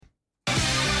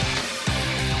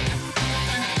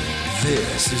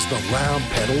This is the Loud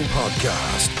Pedal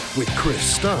Podcast with Chris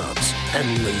Stubbs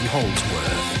and Lee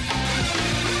Holdsworth.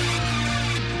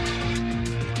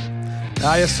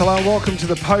 Yes, hello and welcome to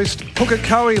the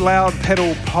post-Pukekohe Loud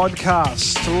Pedal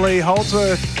Podcast. Lee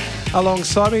Holdsworth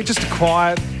alongside me. Just a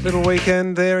quiet little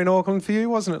weekend there in Auckland for you,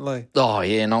 wasn't it, Lee? Oh,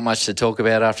 yeah, not much to talk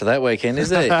about after that weekend, is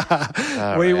there?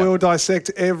 We will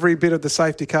dissect every bit of the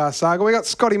safety car saga. We got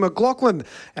Scotty McLaughlin,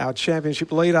 our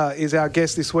championship leader, is our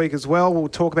guest this week as well. We'll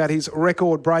talk about his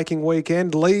record-breaking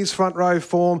weekend, Lee's front row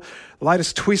form,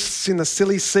 latest twists in the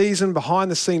silly season,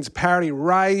 behind-the-scenes parody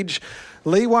rage.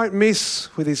 Lee won't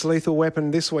miss with his lethal weapon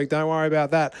this week. Don't worry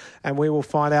about that. And we will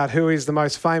find out who is the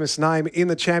most famous name in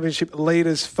the Championship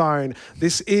Leader's phone.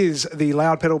 This is the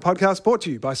Loud Pedal Podcast, brought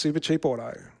to you by Super Cheap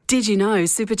Auto. Did you know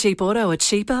Super Cheap Auto are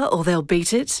cheaper or they'll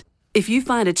beat it? If you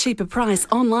find a cheaper price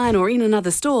online or in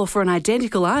another store for an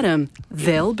identical item,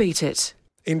 they'll beat it.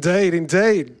 Indeed,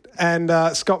 indeed. And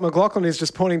Scott McLaughlin is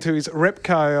just pointing to his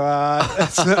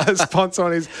Repco sponsor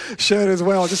on his shirt as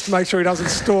well, just to make sure he doesn't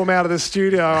storm out of the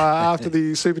studio after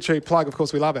the Super Cheap plug. Of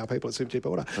course, we love our people at Super Cheap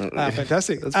Auto.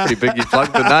 Fantastic. That's pretty big. You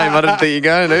plugged the name. I didn't think you're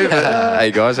going to. But hey,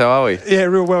 guys, how are we? Yeah,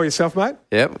 real well yourself, mate.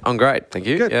 Yep, I'm great. Thank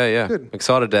you. Good, yeah. good.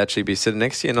 Excited to actually be sitting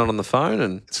next to you, not on the phone.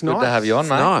 And It's Good nice to have you on,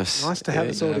 mate. Nice to have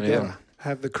us all together,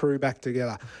 have the crew back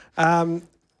together. All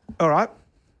right,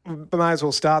 we may as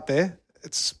well start there.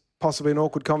 It's possibly an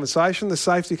awkward conversation. The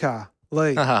safety car,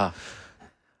 Lee.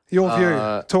 Your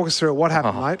view. Talk us through it. What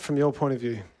happened, mate, from your point of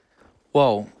view?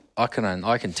 Well, I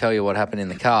can tell you what happened in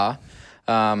the car,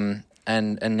 and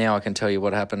now I can tell you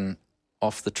what happened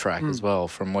off the track as well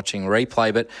from watching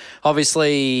replay. But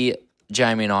obviously,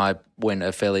 Jamie and I went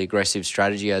a fairly aggressive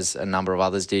strategy, as a number of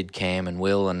others did, Cam and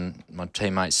Will and my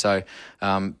teammates. So,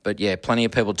 but yeah, plenty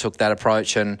of people took that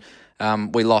approach, and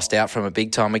we lost out from a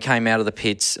big time. We came out of the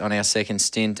pits on our second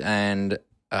stint, and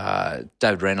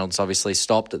David Reynolds obviously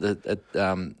stopped at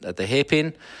the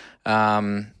hairpin.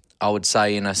 I would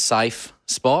say in a safe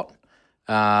spot,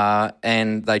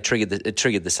 and they triggered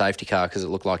the safety car because it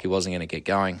looked like he wasn't going to get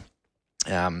going.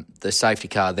 The safety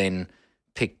car then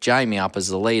picked Jamie up as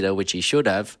the leader, which he should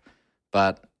have,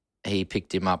 but he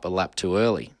picked him up a lap too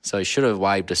early, so he should have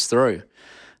waved us through.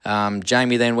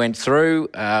 Jamie then went through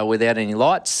without any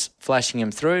lights, flashing him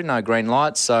through, no green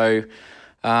lights. So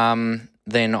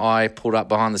then I pulled up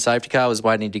behind the safety car, was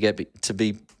waiting to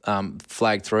be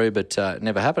flagged through, but it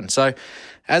never happened. So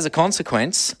as a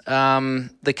consequence,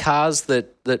 the cars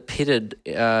that pitted,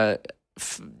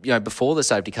 before the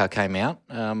safety car came out,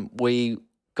 we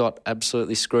got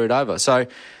absolutely screwed over. So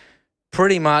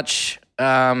pretty much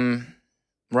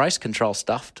race control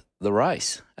stuffed the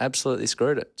race, absolutely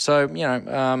screwed it. So,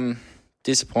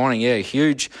 disappointing, yeah,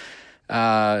 huge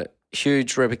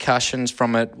repercussions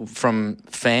from it, from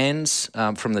fans,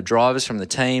 from the drivers, from the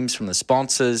teams, from the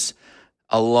sponsors.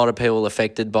 A lot of people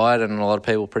affected by it, and a lot of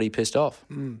people pretty pissed off.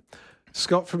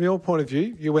 Scott, from your point of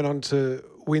view, you went on to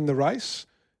win the race.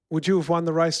 Would you have won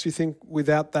the race, do you think,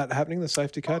 without that happening, the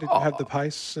safety car? Did you have the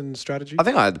pace and strategy? I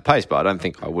think I had the pace, but I don't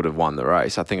think I would have won the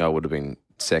race. I think I would have been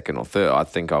second or third. I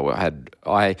think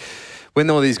when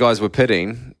all these guys were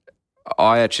pitting,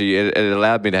 it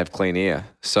allowed me to have clean air.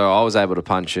 So I was able to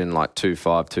punch in like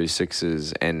 2.5,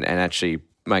 2.6s and actually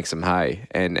make some hay.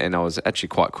 And I was actually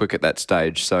quite quick at that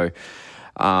stage. So,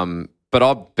 but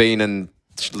I've been in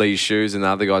Lee's shoes and the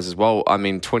other guys as well. I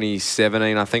mean,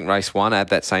 2017, I think, race one at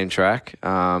that same track.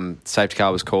 Safety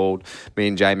car was called. Me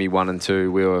and Jamie 1 and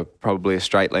 2, we were probably a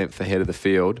straight length ahead of the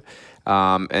field.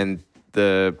 And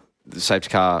the safety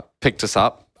car picked us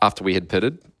up after we had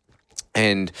pitted.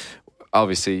 And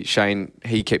obviously Shane,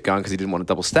 he kept going because he didn't want to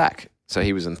double stack. So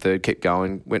he was in third, kept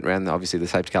going, went around. Obviously the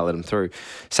safety car let him through.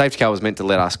 Safety car was meant to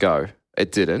let us go.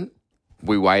 It didn't.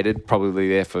 We waited probably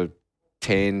there for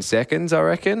 10 seconds, I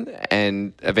reckon,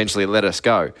 and eventually let us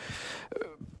go.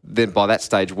 Then by that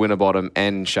stage, Winterbottom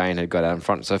and Shane had got out in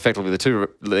front. So effectively the two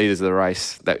leaders of the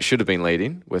race that should have been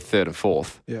leading were third and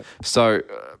fourth. Yeah. So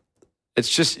it's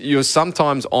just you're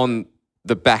sometimes on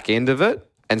the back end of it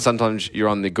and sometimes you're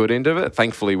on the good end of it.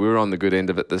 Thankfully, we were on the good end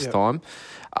of it this time.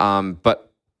 But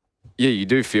yeah, you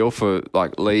do feel for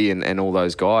like Lee and all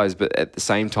those guys, but at the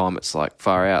same time, it's like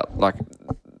far out. Like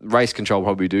race control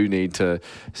probably do need to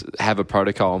have a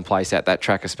protocol in place at that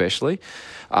track especially.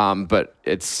 But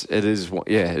it is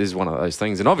one of those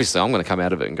things. And obviously I'm going to come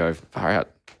out of it and go far out.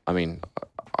 I mean,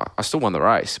 I still won the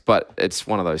race, but it is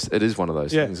one of those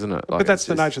things, isn't it? Like, but that's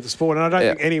the nature of the sport. And I don't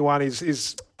think anyone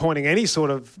is pointing any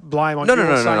sort of blame on you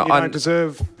or saying you don't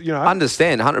deserve, I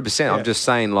understand 100%. Yeah. I'm just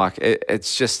saying like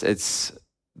it's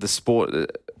the sport.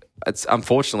 It's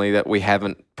unfortunately that we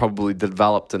haven't probably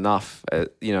developed enough,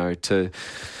 to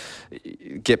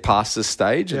get past this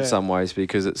stage in some ways,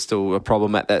 because it's still a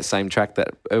problem at that same track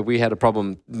that we had a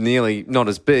problem nearly not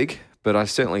as big, but I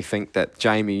certainly think that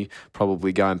Jamie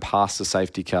probably going past the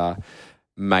safety car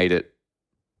made it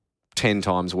 10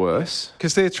 times worse.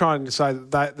 Because they're trying to say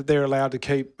that they're allowed to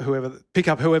pick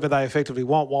up whoever they effectively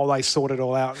want while they sort it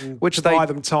all out and buy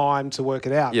them time to work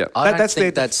it out. Yeah. That's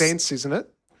their defence, isn't it?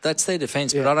 That's their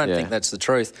defence, but I don't think that's the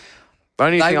truth. The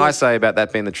only thing I say about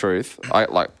that being the truth,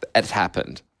 it's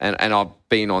happened. And I've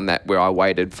been on that where I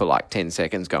waited for like 10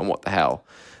 seconds going, what the hell?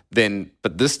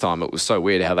 But this time it was so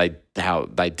weird how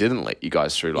they didn't let you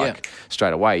guys through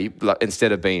straight away. Like,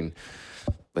 instead of being,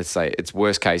 let's say it's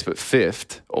worst case, but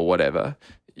 5th or whatever,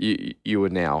 you were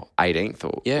now 18th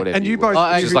or whatever. And you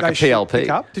both, which is like a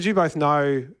PLP. Did you both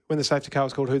know when the safety car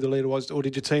was called who the leader was, or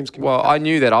did your teams communicate? Well, I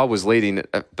knew that I was leading,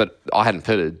 but I hadn't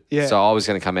pitted. Yeah. So I was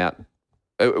going to come out.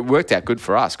 It worked out good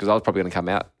for us because I was probably going to come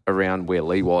out around where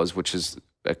Lee was, which is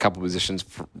a couple of positions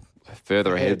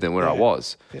further ahead than where I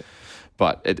was. Yeah.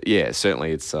 But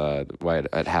certainly it's the way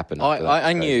it happened.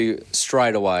 I knew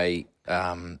straight away,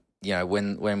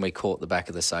 when we caught the back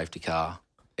of the safety car,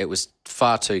 it was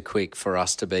far too quick for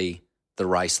us to be the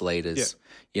race leaders.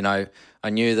 Yeah. I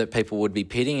knew that people would be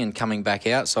pitting and coming back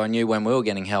out, so I knew when we were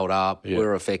getting held up, we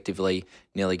were effectively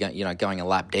nearly going a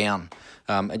lap down.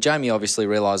 And Jamie obviously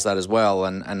realised that as well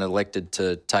and elected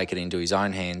to take it into his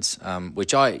own hands,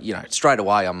 which straight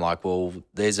away I'm like, well,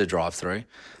 there's a drive-through.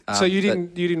 So you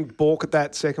didn't balk at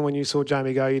that second when you saw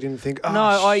Jamie go? You didn't think,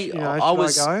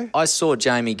 I saw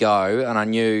Jamie go and I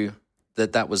knew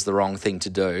that was the wrong thing to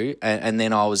do. And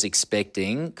then I was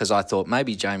expecting, because I thought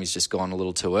maybe Jamie's just gone a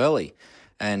little too early.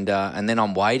 And then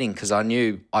I'm waiting because I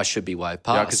knew I should be way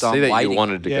past. Yeah, I could see that you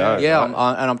wanted to go. Yeah,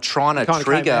 I'm trying to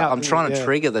trigger. I'm trying to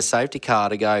trigger the safety car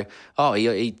to go. Oh,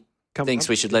 he thinks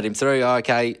we should let him through. Oh,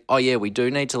 okay. Oh, yeah, we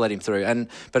do need to let him through.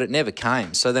 But it never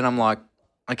came. So then I'm like,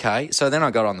 okay. So then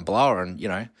I got on the blower and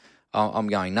I'm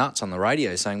going nuts on the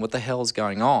radio saying, "What the hell's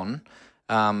going on?"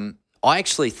 I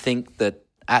actually think that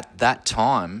at that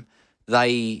time,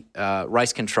 they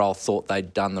race control thought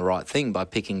they'd done the right thing by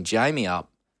picking Jamie up,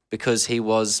 because he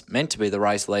was meant to be the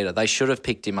race leader. They should have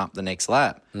picked him up the next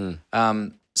lap.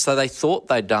 So they thought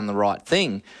they'd done the right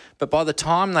thing. But by the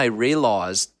time they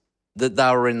realised that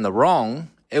they were in the wrong,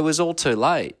 it was all too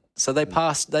late. So they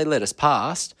let us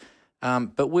past.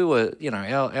 But we were,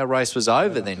 our race was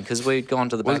over then because we'd gone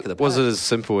to the back of the pack. Was it as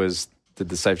simple as did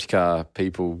the safety car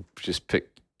people just pick,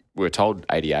 we were told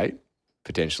 88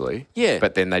 potentially. Yeah.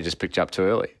 But then they just picked you up too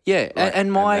early. Yeah.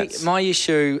 And my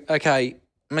issue,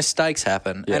 mistakes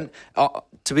happen. Yeah. And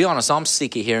to be honest, I'm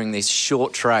sick of hearing this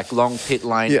short track, long pit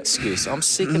lane excuse. I'm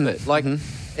sick of it.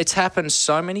 It's happened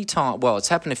so many times. Well, it's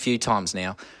happened a few times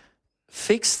now.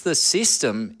 Fix the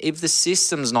system. If the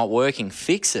system's not working,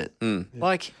 fix it. We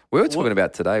were talking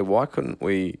about today, why couldn't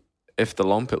we, if the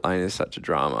long pit lane is such a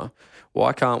drama,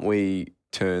 why can't we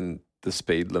turn the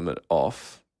speed limit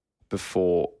off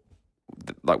before,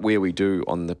 where we do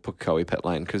on the Pukekohe pit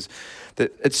lane? Because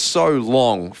it's so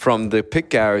long from the pit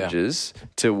garages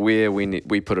to where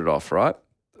we put it off, right?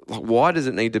 Why does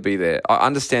it need to be there? I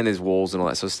understand there's walls and all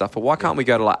that sort of stuff, but why can't we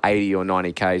go to 80 or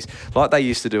 90 Ks like they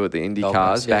used to do at the Indy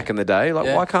cars back in the day?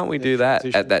 Why can't we do that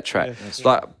at that track?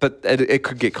 But it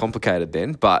could get complicated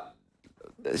then, but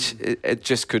it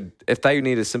just could. If they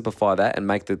need to simplify that and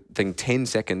make the thing 10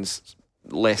 seconds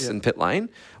less in pit lane,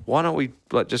 why don't we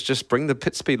just bring the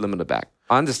pit speed limiter back?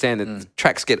 I understand that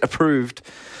tracks get approved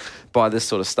by this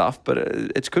sort of stuff, but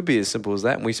it could be as simple as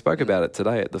that. And we spoke about it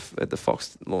today at the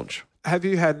Fox launch. Have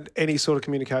you had any sort of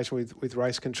communication with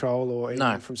race control or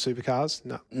anyone from supercars?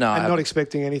 No. And not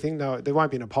expecting anything? No, there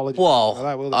won't be an apology.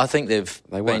 Well, I think they've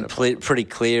been pretty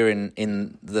clear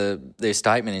in their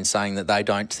statement in saying that they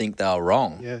don't think they were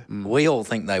wrong. Yeah. We all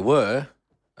think they were.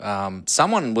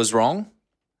 Someone was wrong.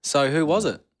 So who was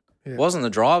it? Yeah. It wasn't the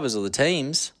drivers or the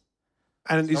teams.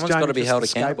 And someone's got to be held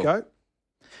accountable.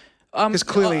 Because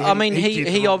clearly,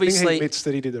 he obviously he admits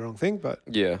that he did the wrong thing, but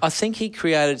I think he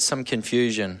created some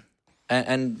confusion,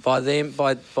 and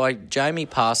by Jamie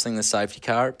passing the safety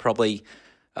car, it probably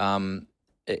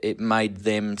it made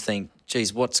them think,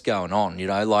 geez, what's going on?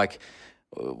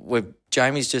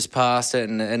 Jamie's just passed it,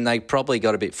 and they probably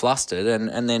got a bit flustered,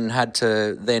 and then had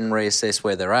to then reassess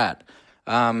where they're at.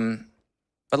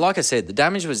 But like I said, the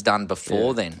damage was done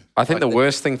before then. I think the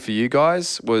worst thing for you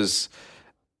guys was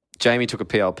Jamie took a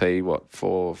PLP, 4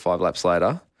 or 5 laps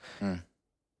later.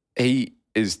 He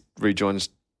rejoins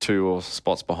 2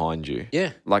 spots behind you.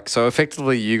 Yeah. So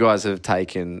effectively you guys have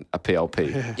taken a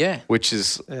PLP. Yeah. Which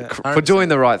is for doing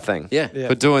the right thing. Yeah.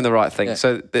 For doing the right thing. Yeah.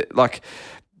 So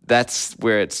that's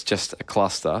where it's just a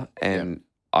cluster. And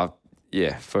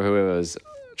for whoever's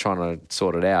trying to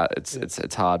sort it out.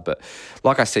 It's hard. But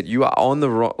like I said, you are on the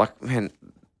wrong. Like, man,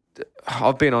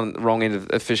 I've been on the wrong end of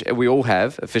official. We all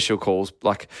have official calls.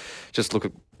 Like, just look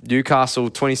at Newcastle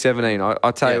 2017.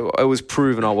 I tell you, it was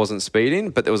proven I wasn't speeding,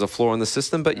 but there was a flaw in the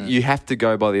system. But you have to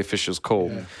go by the official's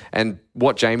call. Yeah. And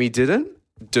what Jamie didn't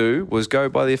do was go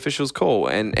by the official's call,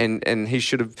 and he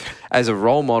should have, as a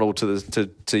role model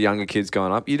to younger kids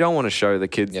going up. You don't want to show the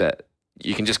kids that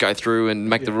you can just go through and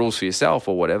make the rules for yourself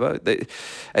or whatever.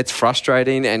 It's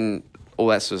frustrating and all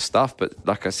that sort of stuff. But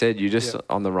like I said, you're just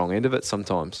on the wrong end of it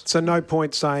sometimes. So no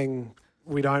point saying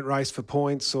we don't race for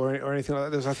points or anything like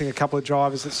that. There's, I think, a couple of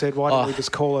drivers that said, why don't we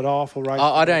just call it off or race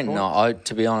I don't know.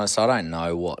 To be honest, I don't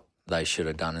know what they should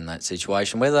have done in that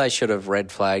situation. Whether they should have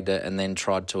red flagged it and then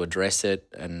tried to address it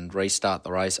and restart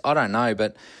the race, I don't know.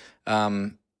 But, I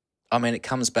mean, it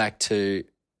comes back to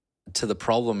the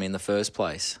problem in the first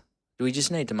place. We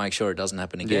just need to make sure it doesn't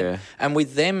happen again. Yeah. And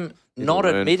with them not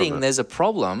admitting there's a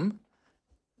problem,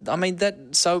 I mean,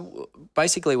 so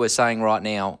basically we're saying right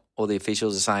now, or the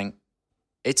officials are saying,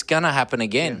 it's going to happen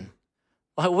again.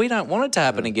 Yeah. Like, we don't want it to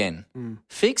happen again.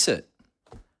 Fix it.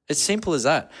 It's simple as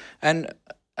that. And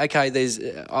okay,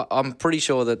 I'm pretty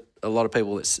sure that a lot of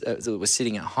people that were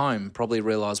sitting at home probably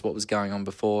realised what was going on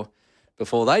before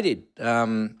they did.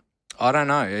 I don't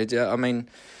know. I mean,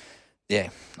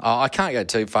 I can't go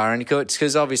too far into it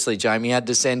because obviously Jamie had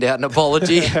to send out an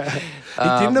apology. He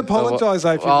didn't apologise,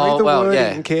 though. If you read the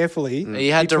wording carefully, he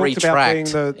had to retract.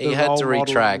 He had to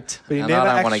retract. But he never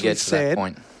actually said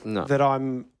that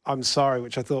I'm sorry,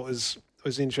 which I thought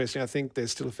was interesting. I think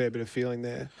there's still a fair bit of feeling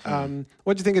there.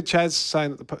 What do you think of Chaz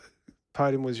saying that the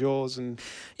podium was yours? And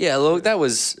look, that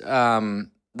was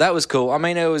cool. I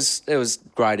mean, it was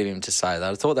great of him to say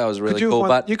that. I thought that was really cool.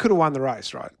 But you could have won the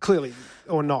race, right? Clearly,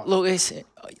 or not. Look,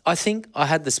 I think I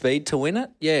had the speed to win it.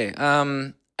 Yeah.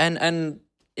 And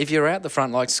if you're out the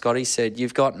front, like Scotty said,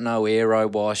 you've got no aero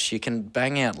wash. You can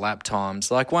bang out lap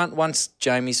times. Like once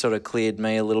Jamie sort of cleared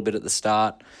me a little bit at the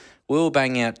start, we were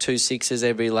banging out 2.6s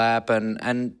every lap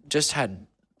and just had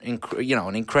an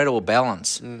incredible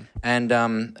balance. And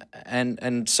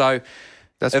so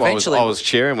that's why I was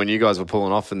cheering when you guys were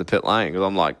pulling off in the pit lane, because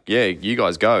I'm like, yeah, you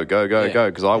guys go,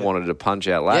 because I wanted to punch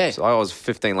out laps. I was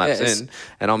 15 laps in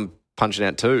and I'm punching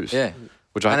out twos. Yeah.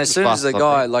 And as soon as the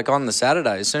guy, like on the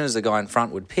Saturday, as soon as the guy in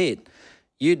front would pit,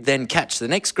 you'd then catch the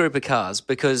next group of cars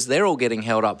because they're all getting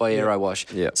held up by aero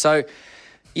wash. Yeah. So,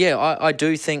 I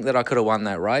do think that I could have won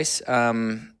that race. But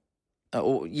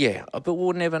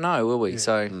we'll never know, will we?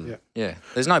 So,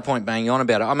 there's no point banging on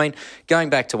about it. I mean, going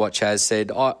back to what Chaz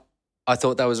said, I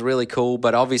thought that was really cool,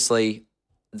 but obviously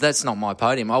that's not my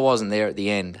podium. I wasn't there at the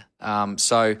end.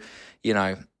 So,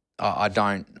 I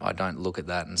don't look at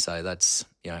that and say that's,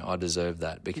 I deserve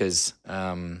that because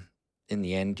in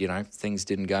the end, things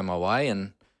didn't go my way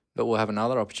but we'll have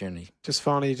another opportunity. Just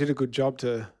finally, you did a good job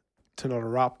to not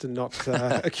erupt and not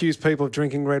accuse people of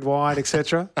drinking red wine,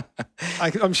 etc.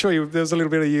 I'm sure there was a little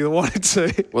bit of you that wanted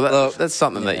to. Well, that's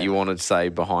something that you wanted to say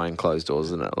behind closed doors,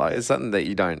 isn't it? Like, it's something that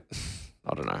you don't,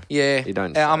 I don't know. Yeah. You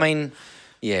don't. I mean,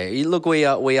 look, we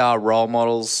are role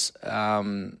models,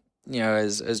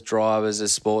 as drivers,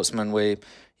 as sportsmen,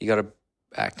 you got to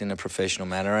act in a professional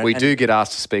manner. We do get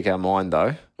asked to speak our mind,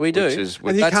 though. We do.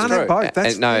 And you can't have both.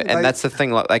 That's the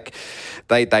thing. Like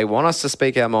they want us to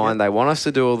speak our mind. They want us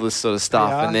to do all this sort of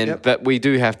stuff, but we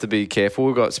do have to be careful.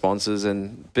 We've got sponsors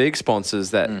and big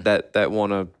sponsors that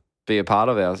want to be a part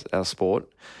of our sport.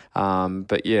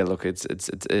 But look,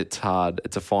 it's hard.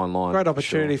 It's a fine line. Great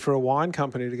opportunity for a wine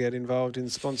company to get involved in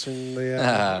sponsoring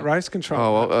the race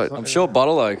control. I'm sure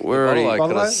Bottle Oak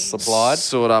could have supplied.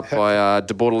 Sought up by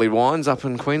DeBortley Wines up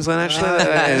in Queensland, actually,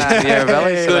 in the Yarra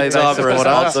Valley. Good time for us.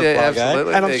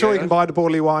 Absolutely. And I'm sure you can buy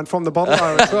DeBortley wine from the Bottle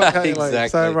Oak as well. Exactly.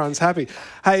 So everyone's happy.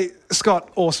 Hey,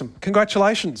 Scott, awesome.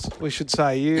 Congratulations, we should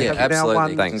say. You have now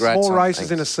won more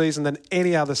races in a season than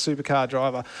any other supercar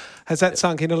driver. Has that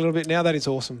sunk in a little bit now? That is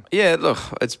awesome. Yeah, look,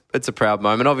 it's a proud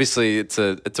moment. Obviously, it's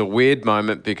a weird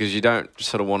moment because you don't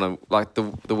sort of want to, like,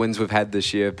 the wins we've had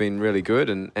this year have been really good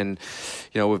and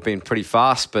we've been pretty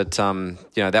fast, but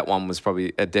that one was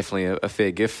probably definitely a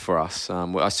fair gift for us.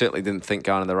 I certainly didn't think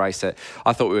going to the race that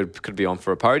I thought we could be on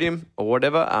for a podium or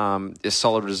whatever. A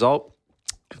solid result.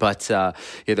 But,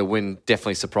 the win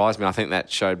definitely surprised me. I think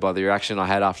that showed by the reaction I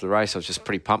had after the race. I was just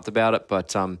pretty pumped about it.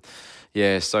 But,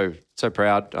 so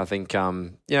proud. I think,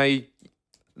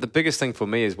 the biggest thing for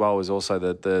me as well was also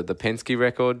the Penske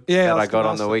record that I got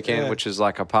on the weekend, which is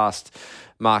like I passed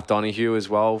Mark Donoghue as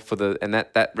well and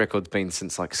that record's been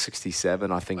since like 67,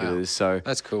 I think it is. So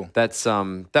that's cool. That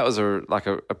was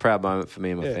a proud moment for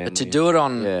me and my family. But to do it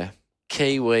on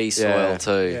Kiwi soil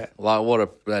too. Yeah. Like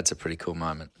that's a pretty cool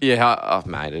moment. Yeah,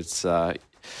 mate, it's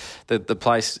the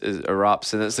place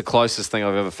erupts, and it's the closest thing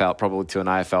I've ever felt probably to an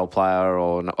AFL player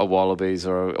or a Wallabies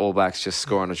or All Blacks just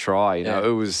scoring a try. You know,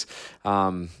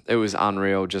 it was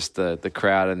unreal, just the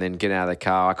crowd, and then getting out of the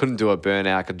car. I couldn't do a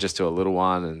burnout. I could just do a little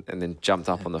one, and then jumped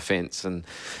up on the fence and,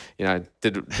 you know,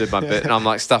 did my bit. And I'm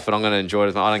like, stuff it, I'm going to enjoy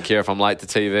it. I don't care if I'm late to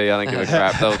TV. I don't give a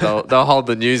crap. They'll hold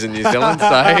the news in New Zealand,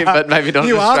 but maybe not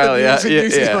in Australia.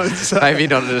 Maybe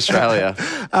not in Australia.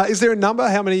 Is there a number?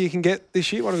 How many you can get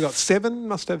this year? What have we got? 7?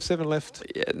 Must have 7 left.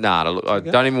 Yeah, look, I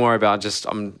don't even worry about it. Just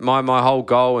my whole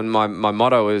goal and my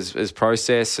motto is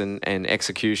process and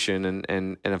execution,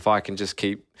 and if I can just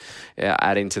keep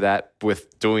adding to that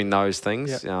with doing those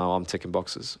things, I'm ticking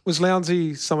boxes. Was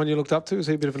Lounsey someone you looked up to? Was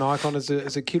he a bit of an icon as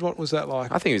a kid? What was that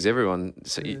like? I think it was everyone.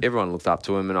 So everyone looked up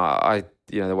to him, and I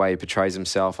the way he portrays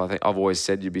himself. I think I've always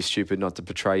said you'd be stupid not to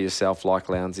portray yourself like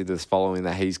Lounsey. This following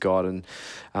that he's got, and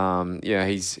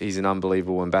he's an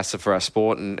unbelievable ambassador for our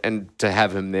sport, and to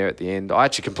have him there at the end, I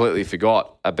actually completely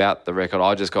forgot about the record.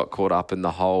 I just got caught up in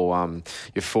the whole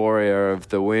euphoria of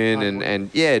the win,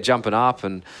 and jumping up,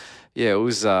 and it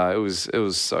was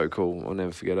so cool. I'll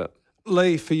never forget it.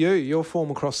 Lee, for you, your form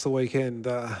across the weekend,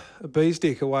 a bee's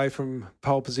dick away from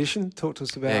pole position. Talk to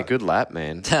us about. Yeah, good lap,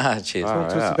 man. Cheers. Talk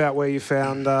to us about where you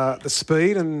found the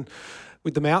speed, and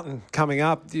with the mountain coming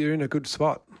up, you're in a good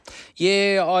spot.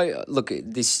 Yeah, I look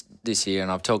this year,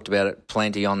 and I've talked about it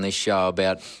plenty on this show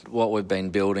about what we've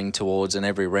been building towards, and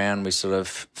every round we sort of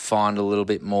find a little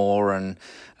bit more. And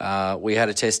we had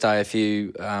a test day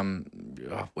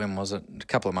when was it? A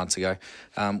couple of months ago,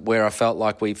 where I felt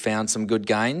like we found some good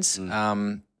gains,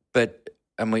 but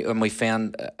we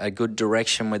found a good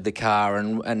direction with the car,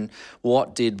 and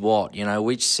what did what,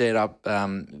 which setup,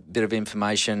 bit of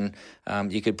information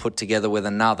you could put together with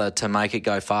another to make it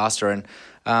go faster, and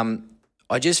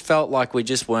I just felt like we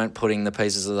just weren't putting the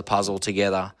pieces of the puzzle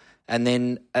together. And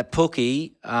then at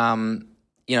Pookie,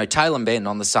 Tailem Bend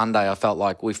on the Sunday, I felt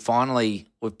like we've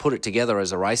put it together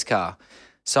as a race car.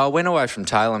 So I went away from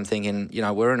Tailem thinking,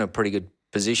 we're in a pretty good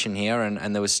position here,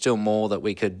 and there was still more that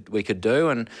we could do.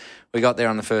 And we got there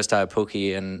on the first day of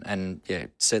Pookie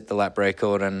and set the lap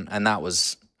record, and that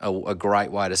was a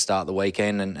great way to start the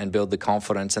weekend and build the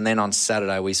confidence. And then on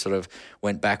Saturday we sort of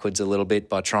went backwards a little bit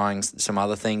by trying some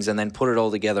other things, and then put it all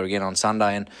together again on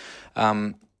Sunday.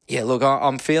 And look,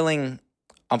 I'm feeling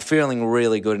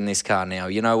really good in this car now.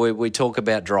 We talk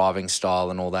about driving style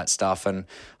and all that stuff, and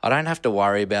I don't have to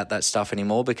worry about that stuff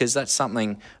anymore, because that's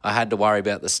something I had to worry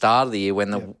about at the start of the year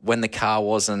when the car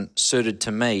wasn't suited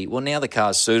to me. Well, now the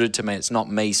car's suited to me. It's not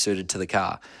me suited to the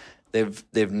car.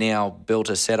 They've now built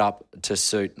a setup to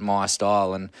suit my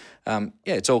style, and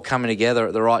it's all coming together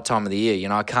at the right time of the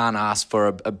year. I can't ask for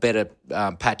a better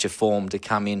patch of form to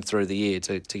come in through the year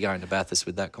to go into Bathurst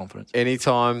with that confidence.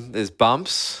 Anytime there's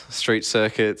bumps, street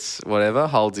circuits, whatever,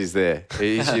 Holdsy's there.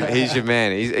 He's your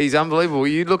man. He's unbelievable.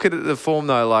 You look at the form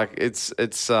though, like it's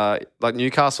like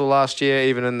Newcastle last year,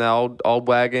 even in the old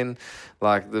wagon.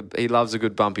 He loves a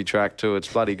good bumpy track too.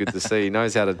 It's bloody good to see. He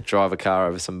knows how to drive a car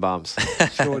over some bumps.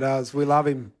 Sure does. We love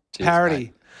him. Cheers,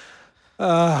 Parody.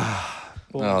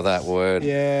 That word.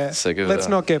 Yeah. Sick of Let's it.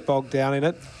 not get bogged down in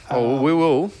it. We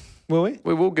will. Will we?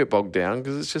 We will get bogged down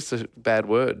because it's just a bad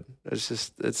word. I'm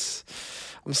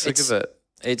sick of it.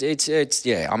 It's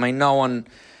I mean, no one.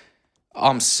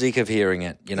 I'm sick of hearing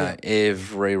it.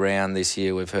 Every round this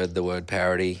year we've heard the word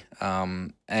parody.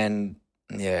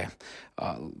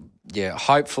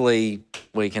 Hopefully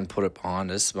we can put it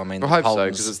behind us. I mean, I hope so,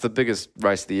 because it's the biggest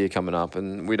race of the year coming up,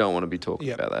 and we don't want to be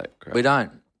talking about that crap. We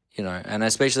don't, and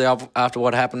especially after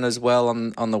what happened as well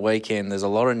on the weekend. There's a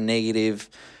lot of negative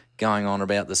going on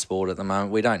about the sport at the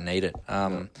moment. We don't need it.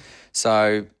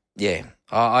 So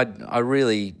I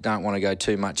really don't want to go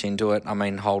too much into it. I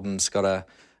mean, Holden's got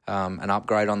an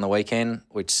upgrade on the weekend,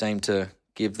 which seemed to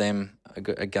give them a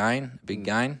big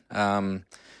gain.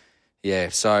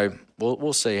 So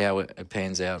we'll see how it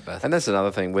pans out, Beth. And that's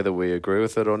another thing, whether we agree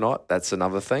with it or not, that's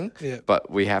another thing. Yeah. But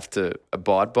we have to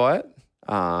abide by it,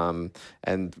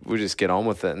 and we'll just get on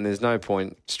with it. And there's no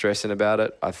point stressing about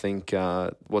it. I think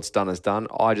what's done is done.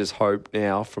 I just hope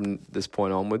now from this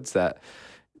point onwards that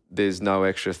there's no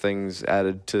extra things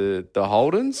added to the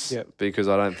Holdens, because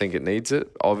I don't think it needs it,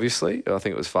 obviously. I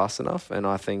think it was fast enough, and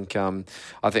I think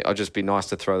I'd just be nice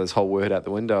to throw this whole word out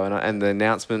the window. And the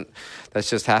announcement that's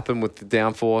just happened with the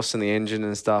downforce and the engine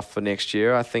and stuff for next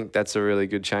year, I think that's a really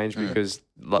good change, because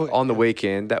on the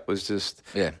weekend, that was just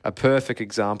Yeah. a perfect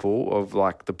example of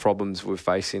like the problems we're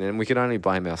facing, and we can only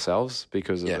blame ourselves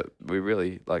because of it. We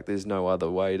really there's no other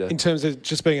way to. In terms of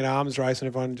just being an arms race and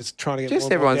everyone just trying to get Just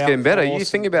more everyone's getting better. You downforce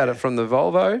think about it from the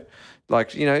Volvo,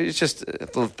 it's just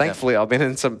thankfully I've been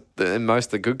in most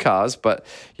of the good cars, but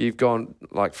you've gone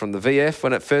from the VF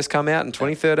when it first came out in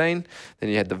 2013, then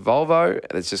you had the Volvo,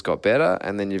 and it's just got better,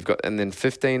 and then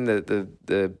 15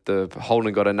 the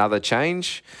Holden got another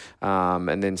change,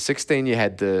 and then 16 you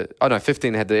had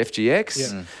 15 had the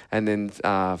FGX, and then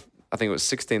I think it was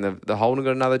 16 the Holden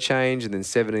got another change, and then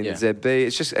 17 the ZB.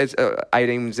 It's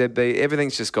 18 ZB.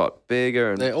 Everything's just got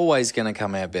bigger, and they're always going to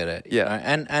come out better.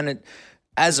 And it,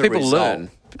 as a People result, learn.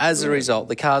 As a result,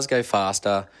 the cars go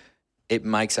faster. It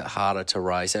makes it harder to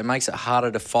race. It makes it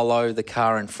harder to follow the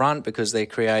car in front because they're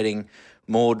creating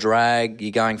more drag.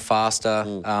 You're going faster.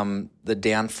 The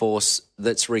downforce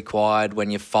that's required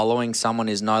when you're following someone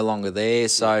is no longer there.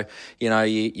 So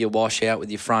you wash out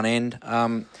with your front end.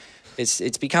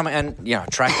 It's becoming, and a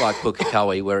track like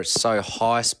Pukekohe where it's so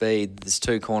high speed. There's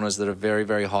two corners that are very,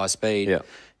 very high speed. Yeah.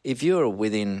 If you were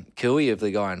within cooey of the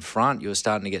guy in front, you were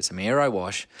starting to get some aero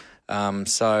wash.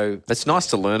 So it's nice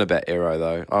to learn about aero,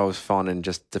 though. I was finding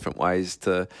just different ways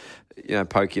to,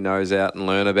 poke your nose out and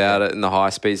learn about it in the high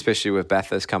speed, especially with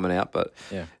Bathurst coming out. But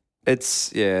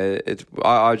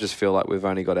I just feel like we've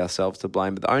only got ourselves to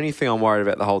blame. But the only thing I'm worried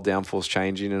about the whole downforce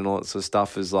changing and all that sort of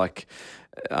stuff is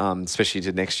especially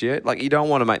to next year, you don't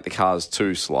want to make the cars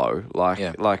too slow.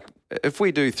 If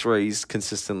we do threes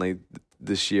consistently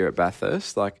this year at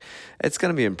Bathurst, it's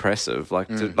going to be impressive.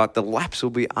 The laps will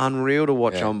be unreal to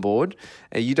watch on board.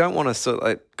 And you don't want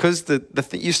to because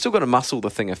you still got to muscle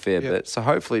the thing a fair bit. So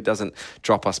hopefully it doesn't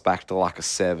drop us back to a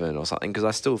 7 or something. Because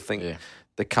I still think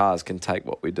the cars can take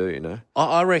what we do.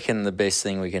 I reckon the best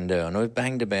thing we can do, and we've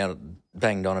banged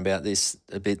on about this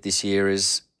a bit this year,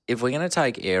 is if we're going to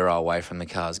take aero away from the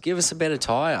cars, give us a better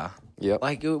tyre. Yep.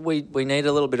 We need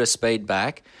a little bit of speed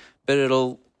back, but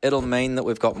it'll mean that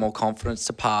we've got more confidence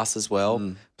to pass as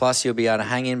well. Plus, you'll be able to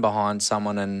hang in behind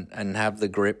someone and have the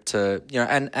grip to,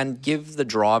 and give the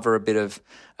driver a bit of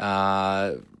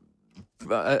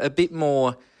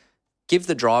give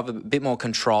the driver a bit more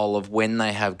control of when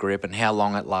they have grip and how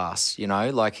long it lasts.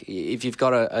 If you've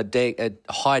got a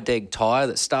high deg tyre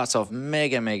that starts off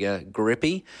mega, mega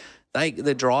grippy,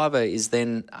 the driver is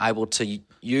then able to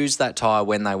use that tyre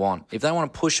when they want. If they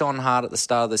want to push on hard at the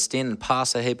start of the stint and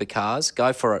pass a heap of cars,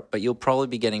 go for it. But you'll probably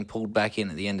be getting pulled back in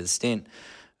at the end of the stint.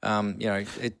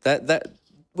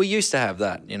 We used to have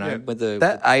that. With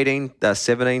that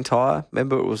 17 tyre.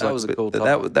 Remember, it was that was a cool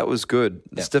tyre. That was good.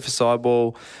 The stiffer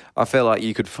sidewall. I felt like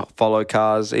you could follow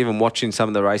cars. Even watching some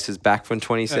of the races back from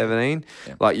 2017,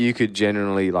 you could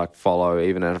generally follow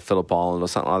even at a Phillip Island or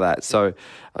something like that. So,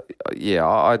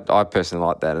 I personally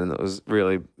like that, and it was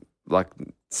really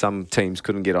some teams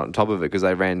couldn't get on top of it because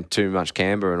they ran too much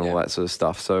camber and all that sort of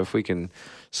stuff. So if we can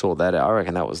sort that out, I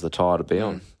reckon that was the tyre to be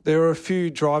on. There were a few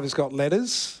drivers got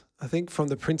letters, I think, from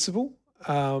the principal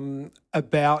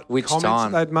about which comments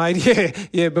time they'd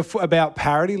made. Before, about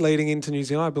parity leading into New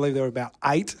Zealand. I believe there were about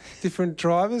 8 different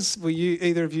drivers. Were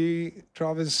either of you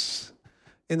drivers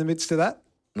in the midst of that?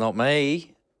 Not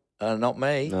me. Not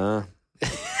me. No.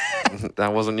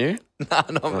 That wasn't you? No,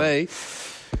 not me.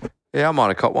 Yeah, I might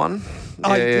have caught one.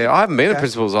 I haven't been in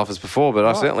principal's office before, but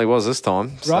I certainly was this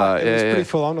time. So, right, it was pretty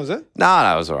full on, was it?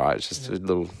 No, it was all right. It's just a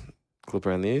little clip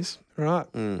around the ears. Right.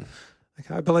 Okay,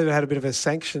 I believe it had a bit of a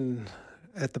sanction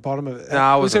at the bottom of it.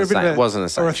 No, it wasn't a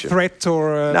sanction. Or a threat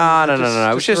or a...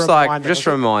 No. It was just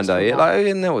a reminder.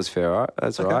 And that was fair, right?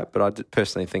 That's all right. But I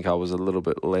personally think I was a little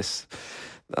bit less...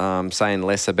 saying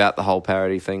less about the whole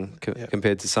parity thing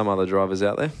compared to some other drivers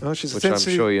out there, which I'm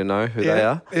sure you know who they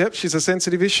are. Yep, she's a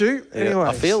sensitive issue. Yeah. Anyway,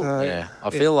 I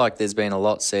feel like there's been a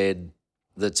lot said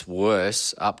that's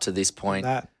worse up to this point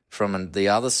from the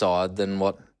other side than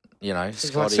what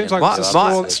Scotty. Seems like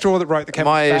the straw that broke the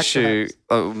camel's back. My issue,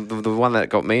 the one that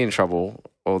got me in trouble,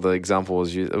 or the example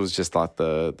was it was just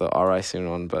the iRacing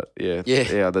one, but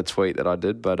the tweet that I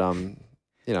did, but it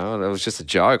was just a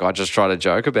joke. I just tried to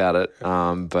joke about it.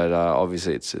 But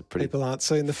obviously it's a pretty... People aren't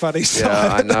seeing the funny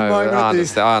side I know. I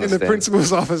understand. In the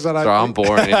principal's office, I don't Sorry, I'm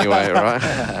boring anyway, right?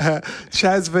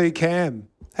 Chaz v. Cam.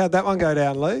 How'd that one go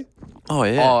down, Lee? Oh,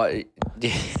 yeah.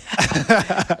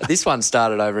 This one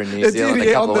started over in New Zealand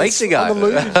a couple of weeks ago. On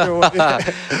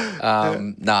the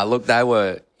show. Look, they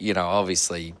were,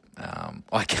 obviously,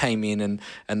 I came in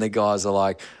and the guys are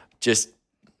like, just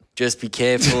be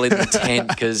careful in the tent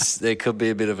because there could be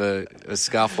a bit of a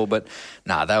scuffle. But,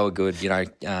 they were good,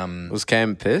 Was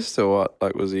Cam pissed or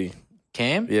what? Was he?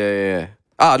 Cam? Yeah.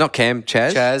 Oh, not Cam,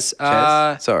 Chaz.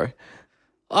 Chaz. Sorry.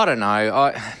 I don't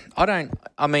know. I don't.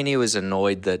 I mean, he was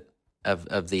annoyed that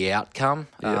of the outcome,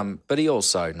 but he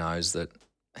also knows that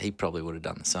he probably would have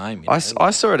done the same. I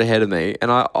saw it ahead of me,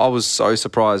 and I was so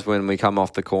surprised when we come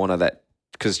off the corner that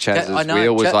because Chaz's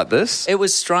wheel was like this. It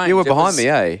was strange. You were behind me,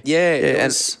 eh?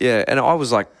 Yeah, and I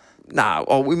was like,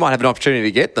 we might have an opportunity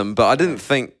to get them, but I didn't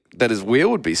think that his wheel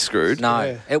would be screwed.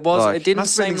 No, it was. Like, it didn't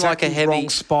must have been seem like a exactly heavy wrong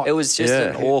spot. It was just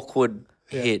an awkward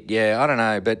hit. Yeah, I don't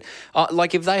know, but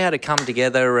like if they had to come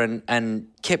together and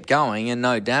kept going and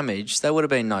no damage, there would have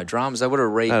been no dramas. They would have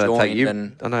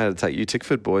rejoined. I know how to take you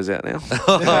Tickford boys out now.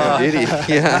 Beauty.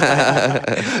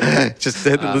 Yeah. Just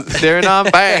staring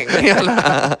on, bang.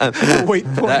 The weak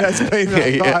point has been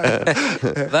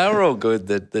They were all good.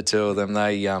 The two of them.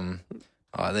 They've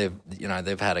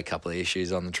had a couple of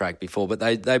issues on the track before, but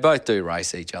they both do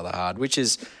race each other hard, which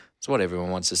is it's what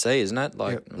everyone wants to see, isn't it?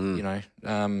 Like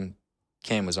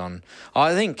Cam was on.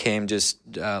 I think Cam just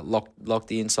locked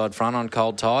the inside front on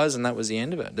cold tyres, and that was the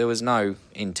end of it. There was no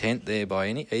intent there by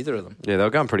either of them. Yeah, they were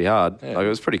going pretty hard. Yeah. Like, it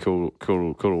was pretty cool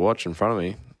to watch in front of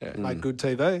me. Yeah. Made good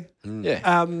TV.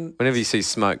 Yeah. Whenever you see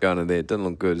smoke going in there, it doesn't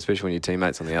look good, especially when your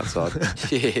teammates on the outside.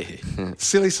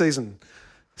 Silly season.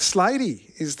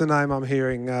 Slady is the name I'm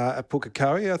hearing at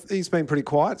Pukekohe. He's been pretty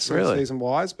quiet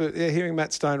season-wise, but hearing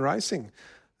Matt Stone racing.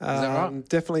 Is that right?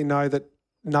 Definitely know that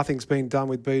nothing's been done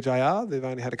with BJR. They've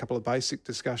only had a couple of basic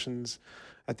discussions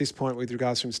at this point with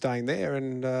regards to him staying there.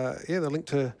 And, the link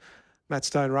to Matt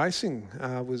Stone Racing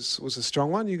was a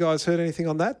strong one. You guys heard anything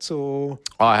on that? Or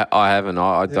I haven't.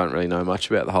 I don't really know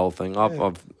much about the whole thing.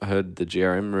 I've heard the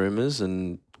GRM rumours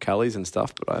and Kelly's and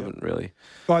stuff, but I haven't really.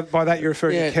 By that, you're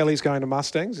referring to Kelly's going to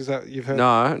Mustangs? Is that you've heard?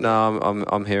 No.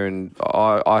 I'm hearing.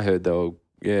 I heard they were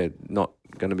not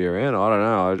going to be around. I don't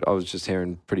know. I was just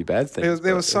hearing pretty bad things.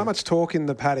 There was so much talk in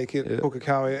the paddock at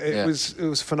Pukekohe. It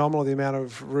was phenomenal, the amount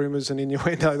of rumours and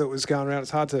innuendo that was going around. It's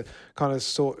hard to kind of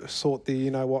sort the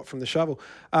what from the shovel.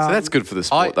 So that's good for the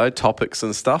sport, though, topics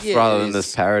and stuff, rather than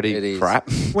this parody crap.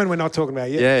 When we're not talking about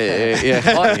it.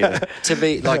 Yeah. To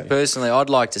be personally,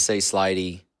 I'd like to see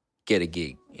Slady get a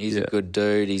gig. He's a good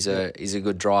dude. He's a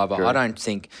good driver. Great. I don't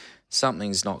think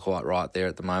something's not quite right there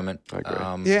at the moment. I agree.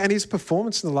 And his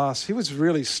performance in the last, he was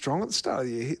really strong at the start of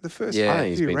the year. The first I think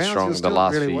he's few been rounds, strong the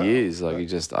last really few years. Like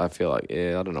I feel like,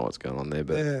 I don't know what's going on there,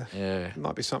 but it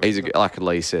might be something. like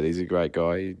Lee said, he's a great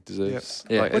guy. He deserves.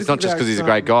 Yeah. It's not just because he's a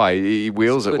great guy. He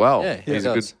wheels it well. Yeah, he's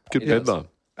a good peddler.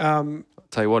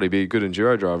 Tell you what, he'd be a good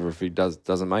enduro driver if he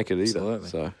doesn't make it either. Absolutely.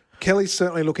 So Kelly's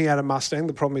certainly looking at a Mustang.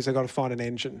 The problem is they've got to find an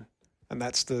engine. And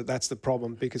that's the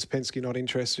problem because Penske not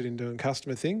interested in doing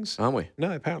customer things. Aren't we?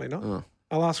 No, apparently not. Oh.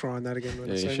 I'll ask Ryan that again.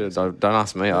 Yeah, you should. Don't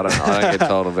ask me. I don't get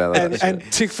told about that. and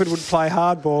Tickford would play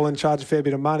hardball and charge a fair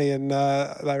bit of money, and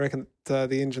they reckon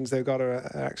the engines they've got are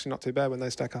actually not too bad when they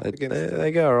stack up against.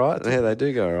 They go all right. Yeah, they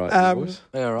do go all right. Boys.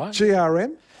 They're all right.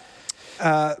 GRM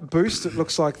Boost. It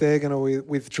looks like they're going to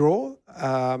withdraw.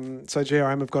 So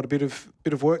GRM have got a bit of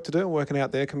work to do and working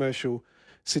out their commercial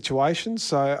situations.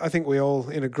 So I think we all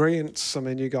in agreement. I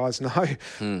mean, you guys know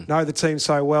the team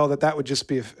so well that would just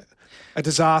be a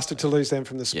disaster to lose them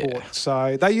from the sport. Yeah.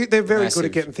 So they're very good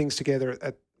at getting things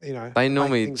together. They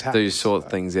normally do sort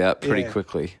things out pretty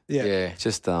quickly. Yeah.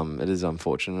 Just it is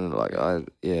unfortunate. Like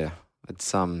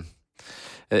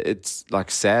it's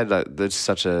like sad that there's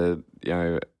such a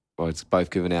it's both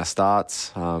given our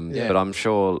starts. But I'm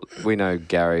sure we know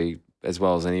Gary as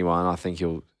well as anyone. I think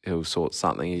he'll sort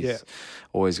something. He's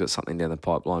always got something down the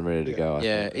pipeline ready to go.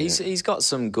 He's got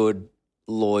some good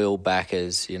loyal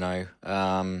backers, that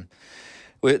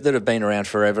have been around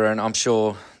forever, and I'm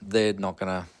sure they're not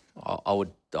going to.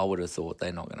 I would have thought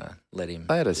they're not going to let him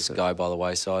just go by the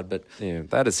wayside. But they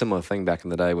had a similar thing back in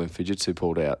the day when Fujitsu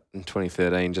pulled out in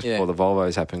 2013, just before the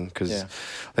Volvos happened, because I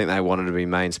think they wanted to be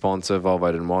main sponsor.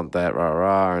 Volvo didn't want that,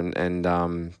 and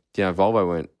Volvo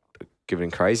weren't given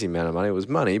a crazy amount of money. It was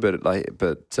money, but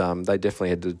they definitely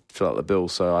had to fill out the bill.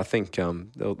 So I think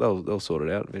they'll sort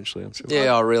it out eventually. I'm sure.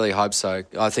 Yeah, I really hope so.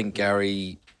 I think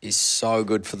Gary is so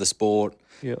good for the sport.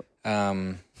 Yeah.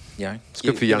 It's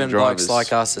good for young drivers blokes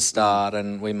like us to start,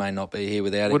 and we may not be here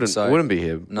without him. So wouldn't be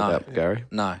here without Gary.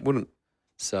 No, wouldn't.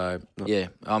 So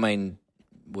I mean,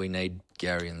 we need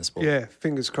Gary in the sport. Yeah,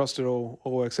 fingers crossed it all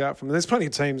works out from them. There's plenty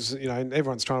of teams,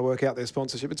 everyone's trying to work out their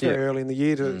sponsorship. It's very early in the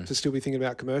year to still be thinking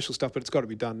about commercial stuff, but it's got to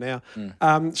be done now.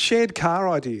 Shared car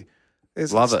idea.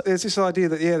 Love it. There's this idea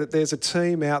that there's a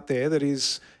team out there that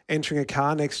is entering a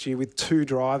car next year with two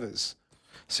drivers.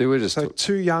 So we're just... So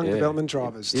 2 young development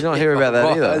drivers. You don't hear about that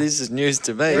either. This is news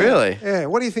to me. Really? Yeah.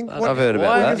 What do you think? I've heard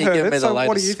about that. Why didn't you give me the So what do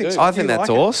latest you think? scoop? I think that's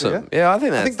awesome. Yeah, I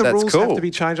think the rules cool. have to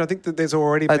be changed. I think that there's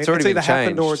already been, It's already either been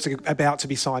happened or changed. it's about to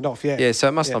be signed off. Yeah. Yeah, so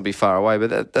it must not be far away.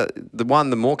 But the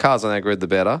more cars on that grid, the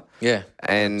better. Yeah.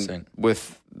 And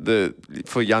 100%.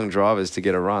 for young drivers to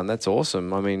get a run, that's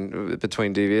awesome. I mean,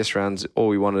 between DVS rounds, all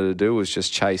we wanted to do was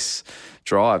just chase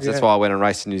drives. That's Yeah. why I went and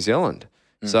raced in New Zealand.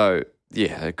 So,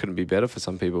 yeah, it couldn't be better for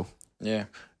some people. Yeah.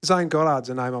 Zane Goddard's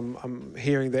a name I'm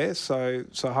hearing there. So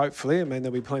hopefully, I mean,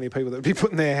 there'll be plenty of people that'll be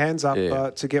putting their hands up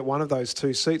to get one of those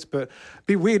 2 seats. But it'd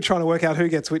be weird trying to work out who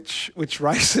gets which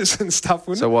races and stuff.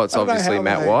 Wouldn't So it? what's I don't know obviously how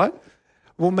Matt they- White?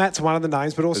 Well, Matt's one of the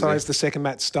names, but also he? as the second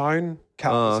Matt Stone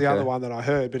covers the okay. other one that I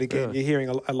heard. But again, you're hearing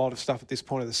a lot of stuff at this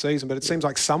point of the season. But it seems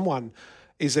like someone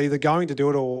is either going to do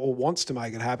it or wants to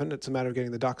make it happen. It's a matter of getting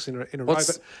the ducks in a row.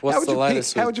 What's But how would the you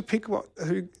latest pick? How with- would you pick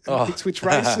who picks which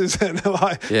races? And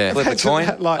like, Yeah. Flip a imagine coin?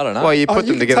 that, like, I don't know. Well, you put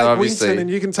you them can together, take obviously. Winston and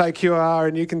you can take QR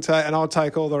and you can take, and I'll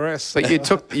take all the rest. But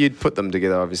you'd put them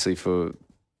together, obviously, for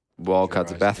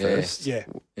wildcards at Bathurst. yeah.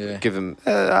 Yeah. Give them.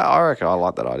 I reckon I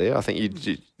like that idea. I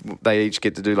think they each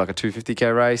get to do like a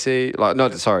 250k race.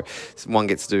 One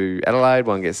gets to do Adelaide,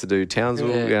 one gets to do Townsville.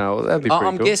 Yeah. You know, that'd be pretty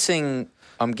I'm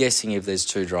cool. guessing if there's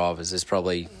 2 drivers, there's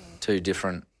probably 2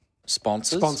 different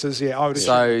sponsors. Sponsors, yeah. I would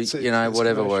So, assume it's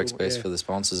whatever commercial, works best yeah. for the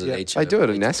sponsors Yeah. at each They do it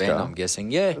in each event, NASCAR. I'm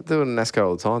guessing. Yeah. They do it in NASCAR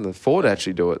all the time. The Ford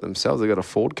actually do it themselves. They've got a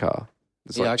Ford car.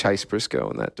 It's Yeah, like okay. Chase Briscoe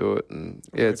and that do it. And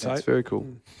yeah, it's very cool.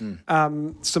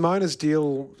 Simona's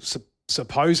deal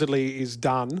supposedly is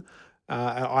done.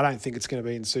 I don't think it's going to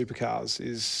be in supercars.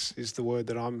 Is the word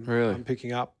that I'm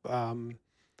picking up.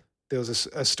 There was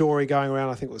a story going around.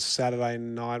 I think it was Saturday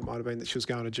night. It might have been that she was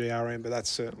going to GRM, but that's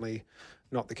certainly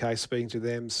not the case. Speaking to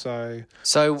them, so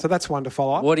that's one to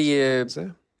follow up. What do you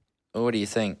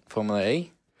think? Formula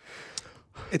E?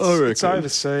 It's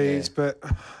overseas, but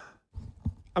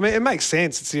I mean, it makes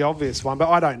sense. It's the obvious one, but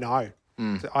I don't know.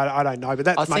 I don't know, but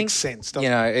that makes sense.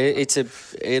 Doesn't it?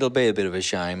 It'll be a bit of a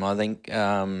shame. I think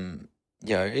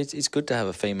it's good to have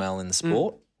a female in the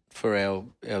sport for our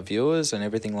viewers and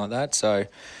everything like that. So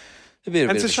a bit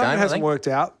of a shame. It hasn't worked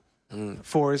out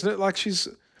for her, isn't it? Like she's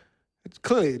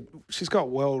got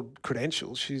world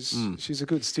credentials. She's a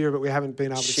good steerer, but we haven't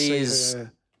been able to see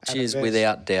her. She is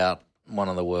without doubt one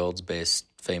of the world's best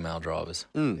female drivers.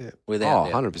 Yeah.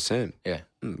 Without doubt. 100%. Yeah.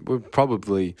 We're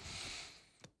probably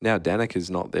now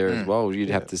Danica's not there as well. You'd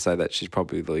have to say that she's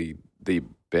probably the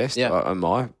best. Yeah. In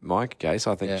my case,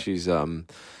 I think she's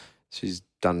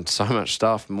done so much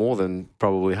stuff, more than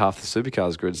probably half the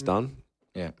supercars grid's done.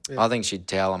 Yeah. I think she'd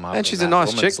towel them up. And she's in a that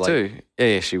nice women's chick league. too.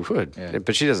 Yeah, she would. Yeah.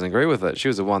 But she doesn't agree with it. She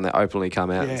was the one that openly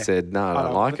come out and said, "No, I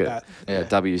don't like it." that. Yeah.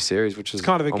 W Series, which is It's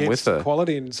kind of I'm with against her.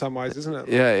 equality in some ways, isn't it?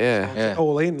 Yeah.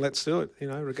 All in, let's do it.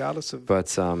 Regardless of. But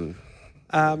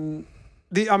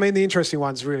The interesting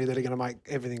ones really that are going to make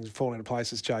everything fall into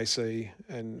place is JC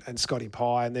and Scotty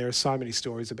Pye, and there are so many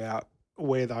stories about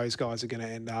where those guys are going to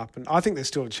end up. And I think there's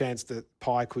still a chance that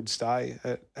Pye could stay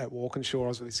at Walkinshaw.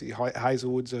 Obviously,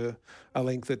 Hazelwood's a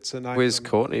link that's a name. where's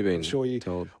Courtney been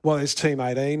told? Well, there's Team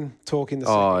 18 talking the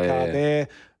second car there.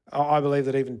 I believe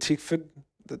that even Tickford,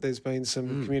 that there's been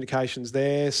some communications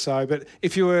there. So, but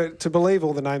if you were to believe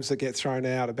all the names that get thrown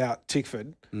out about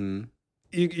Tickford,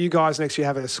 you guys next year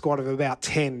have a squad of about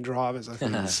 10 drivers, I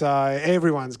think. So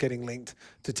everyone's getting linked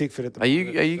to Tickford at the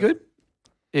moment. Are you good?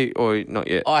 Or not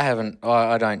yet? I haven't.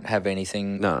 I don't have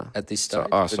anything at this stage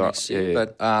for next year. Yeah.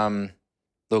 But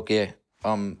look,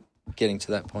 I'm getting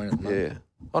to that point at the moment. Yeah.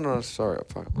 Oh no, sorry.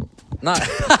 No.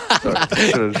 Sorry.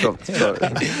 Should have dropped.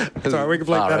 Sorry, we can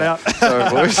bleep that out. Sorry,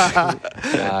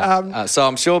 boys. So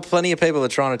I'm sure plenty of people are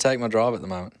trying to take my drive at the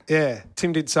moment. Yeah,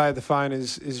 Tim did say the phone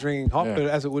is ringing hot, but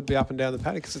as it would be up and down the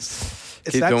paddock, because it's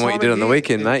Keep that doing what time you did of on the year.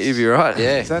 weekend, mate. You'll be right.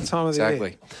 Yeah. It's that time of the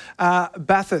Exactly. year.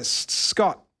 Bathurst,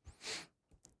 Scott,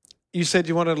 you said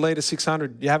you wanted to lead a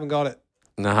 600. You haven't got it.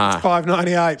 Nah.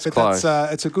 598, but close.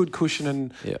 that's it's a good cushion,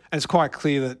 and Yeah. it's quite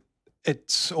clear that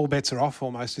it's all bets are off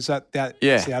almost. Is that Yeah.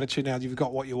 that's the attitude now? You've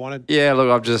got what you wanted. Yeah, look,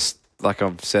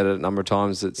 I've said it a number of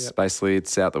times. It's basically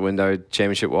it's out the window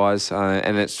championship wise,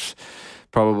 and it's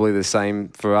probably the same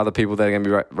for other people that are going to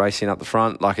be racing up the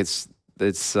front. Like it's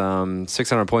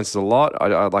 600 points is a lot.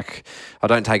 I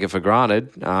don't take it for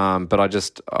granted, but I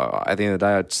just at the end of the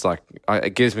day, it's like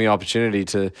it gives me opportunity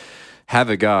to have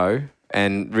a go,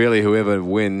 and really whoever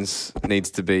wins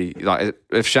needs to be like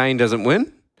if Shane doesn't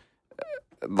win.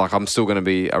 Like I'm still going to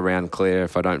be around clear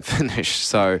if I don't finish.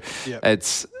 So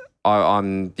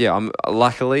I'm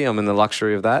luckily I'm in the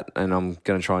luxury of that, and I'm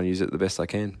going to try and use it the best I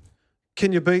can.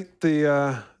 Can you beat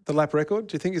the the lap record?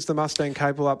 Do you think is the Mustang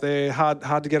capable up there hard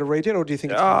to get a regen, or do you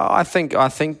think? I think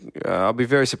I'll be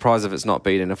very surprised if it's not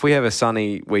beaten. If we have a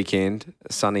sunny weekend,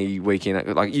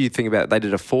 like you think about it, they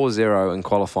did a 4-0 in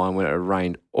qualifying when it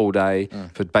rained all day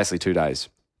for basically 2 days.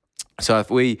 So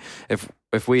if we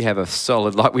have a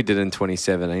solid, like we did in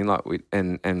 2017,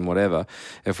 and whatever,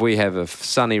 if we have a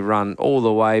sunny run all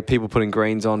the way, people putting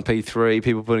greens on P3,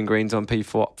 people putting greens on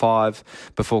P5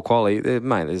 before quali,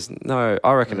 mate,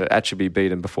 I reckon it actually be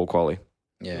beaten before quali.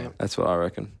 Yeah. That's what I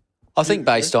reckon. I think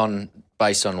based on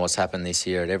what's happened this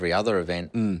year at every other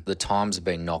event, the times have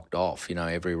been knocked off,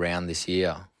 every round this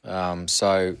year.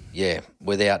 So, yeah,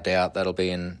 without doubt, that'll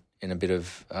be in a bit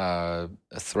of a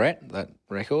threat, that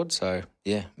record. So,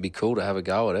 yeah, it'd be cool to have a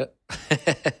go at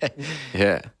it.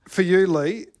 Yeah. For you,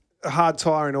 Lee, a hard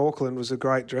tyre in Auckland was a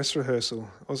great dress rehearsal,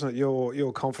 wasn't it?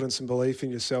 Your confidence and belief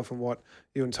in yourself and what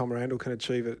you and Tom Randall can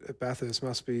achieve at Bathurst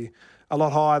must be a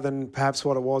lot higher than perhaps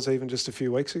what it was even just a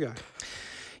few weeks ago.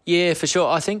 Yeah, for sure.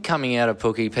 I think coming out of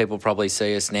Pookie, people probably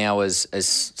see us now as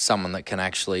someone that can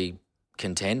actually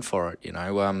contend for it,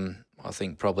 I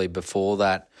think probably before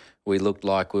that, we looked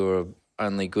like we were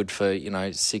only good for,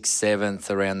 6th, 7th,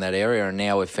 around that area. And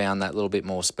now we've found that little bit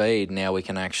more speed. Now we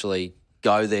can actually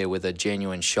go there with a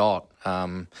genuine shot.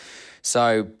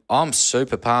 So I'm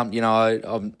super pumped.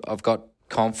 I've got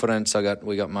confidence.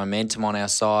 We got momentum on our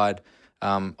side.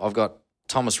 I've got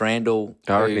Thomas Randall.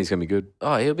 I reckon he's going to be good.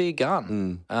 Oh, he'll be a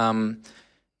gun.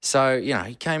 So,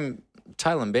 he came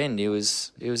tail and bend. He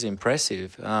was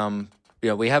impressive.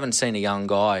 We haven't seen a young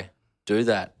guy do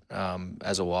that.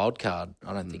 As a wild card,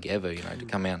 I don't think ever, to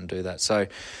come out and do that. So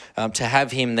to have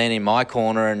him then in my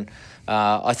corner, and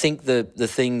I think the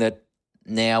thing that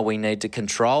now we need to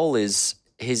control is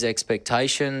his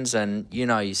expectations. And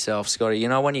yourself, Scotty,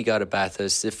 when you go to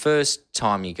Bathurst, the first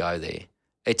time you go there,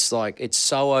 it's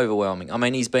so overwhelming. I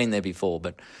mean, he's been there before,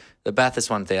 but the Bathurst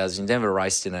 1000, he's never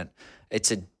raced in it. It's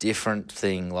a different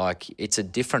thing. It's a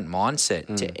different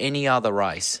mindset to any other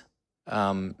race.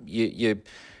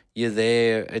 You're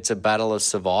there, it's a battle of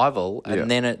survival, and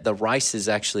then the race is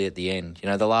actually at the end.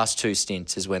 The last 2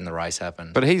 stints is when the race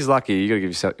happened. But he's lucky. You got to give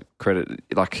yourself credit.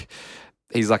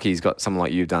 He's lucky he's got someone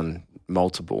like you done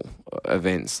multiple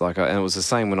events. And it was the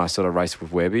same when I sort of raced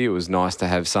with Webby. It was nice to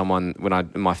have someone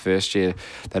in my first year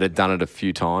that had done it a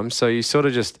few times. So you sort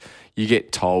of you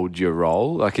get told your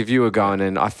role. If you were going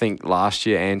in, I think last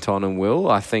year, Anton and Will,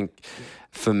 I think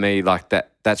for me,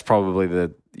 that's probably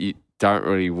you don't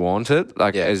really want it.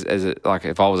 As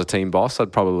if I was a team boss,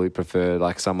 I'd probably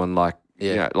prefer someone like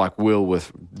Will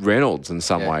with Reynolds in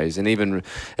some ways, and even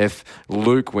if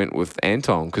Luke went with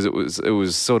Anton, because it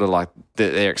was sort of like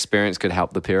their experience could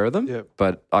help the pair of them. Yep.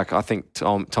 But I think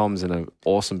Tom's in an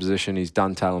awesome position. He's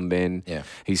done tail and bend. Yeah.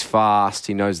 He's fast.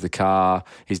 He knows the car.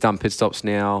 He's done pit stops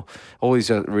now. All he's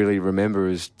got to really remember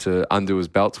is to undo his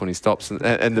belts when he stops in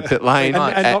the pit lane.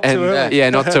 and not too early. Yeah,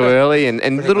 not too early, and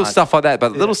little much. stuff like that.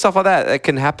 But little stuff like that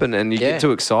can happen, and you get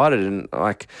too excited. And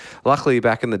luckily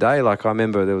back in the day, I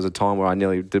remember there was a time where I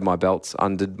nearly undid my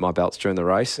belts during the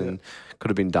race, and could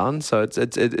have been done. So it's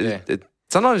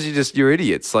sometimes you're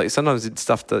idiots. Sometimes it's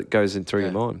stuff that goes in through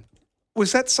your mind.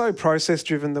 Was that so process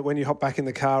driven that when you hop back in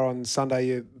the car on Sunday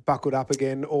you buckled up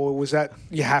again, or was that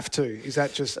you have to? Is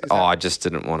that just? I just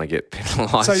didn't want to get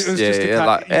penalised. So it was just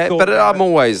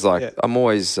I'm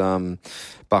always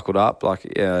buckled up.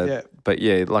 But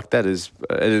it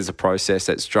is a process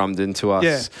that's drummed into us.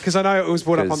 Yeah, because I know it was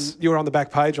brought up you were on the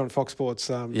back page on Fox Sports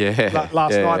last night.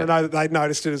 I know that they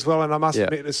noticed it as well, and I must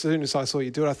admit, as soon as I saw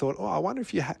you do it, I thought, I wonder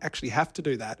if you actually have to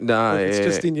do that. No, or if it's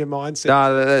just in your mindset.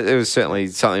 No, it was certainly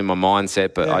something in my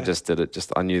mindset, but I just did it.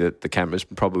 I knew that the cameras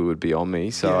probably would be on me,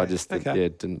 so I just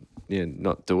didn't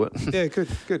not do it. Yeah,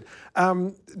 good.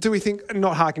 Do we think,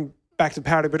 not harking back to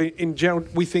parity, but in general,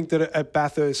 we think that at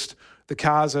Bathurst the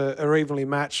cars are evenly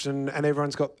matched and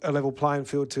everyone's got a level playing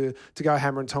field to go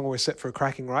hammer and tonga. We're set for a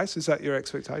cracking race. Is that your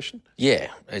expectation? Yeah,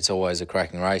 it's always a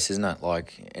cracking race, isn't it?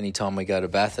 Anytime we go to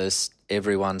Bathurst,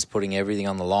 everyone's putting everything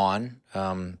on the line.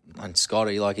 And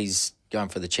Scotty, he's going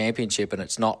for the championship, and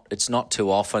it's not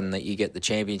too often that you get the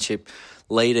championship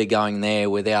leader going there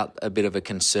without a bit of a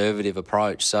conservative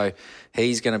approach. So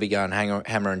he's going to be going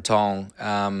hammer and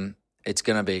tong. It's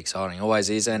going to be exciting, always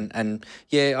is. And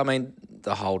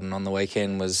the Holden on the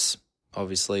weekend was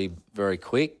obviously very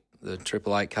quick. The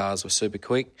 888 cars were super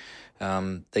quick.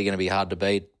 They're going to be hard to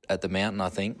beat at the mountain, I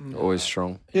think. Always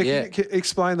strong. Yeah. Can you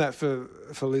explain that for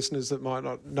listeners that might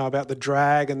not know about the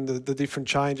drag and the different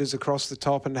changes across the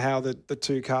top and how the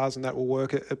two cars and that will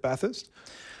work at Bathurst?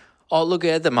 Oh, look,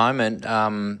 at the moment,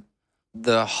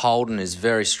 the Holden is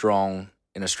very strong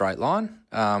in a straight line.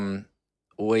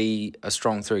 We are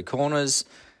strong through corners.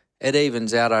 it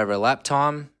evens out over lap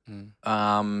time.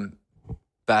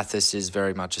 Bathurst is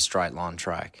very much a straight line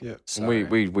track. Yeah. So,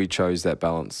 We chose that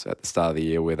balance at the start of the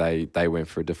year where they went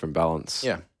for a different balance.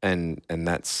 Yeah. And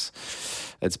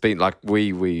it's been like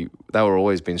they were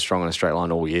always been strong on a straight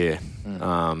line all year.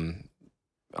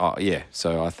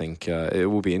 So I think it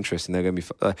will be interesting. They're going to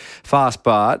be fast,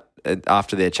 but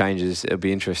after their changes, it'll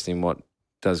be interesting what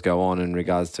does go on in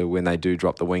regards to when they do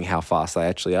drop the wing, how fast they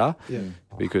actually are. Yeah.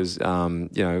 Because, when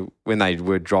they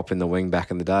were dropping the wing back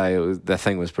in the day, the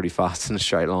thing was pretty fast in a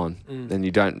straight line. And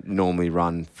you don't normally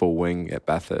run full wing at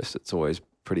Bathurst. It's always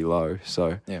pretty low.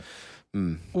 So, yeah.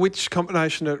 Which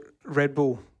combination at Red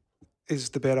Bull is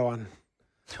the better one?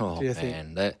 Oh, do you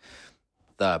man,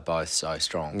 they're both so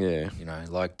strong. Yeah.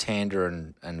 Like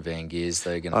Tander and Van Geers,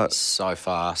 they're going to be so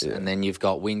fast. Yeah. And then you've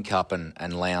got Whincup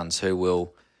and Lowndes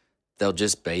they'll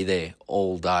just be there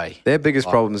all day. Their biggest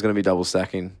problem is going to be double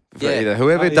stacking. Yeah. Either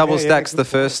whoever double stacks the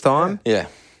first time. Yeah.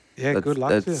 Yeah, good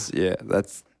luck to you.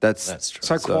 That's true.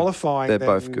 So qualifying they're then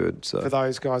both good. So for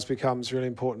those guys becomes really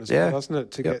important as well, doesn't it?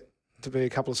 To get to be a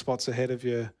couple of spots ahead of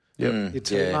your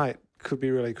teammate could be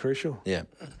really crucial. Yeah,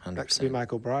 100%. That could be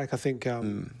make or break. I think we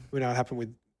know what happened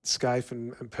with Scaife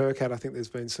and Percat. I think there's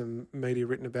been some media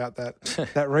written about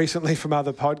that recently from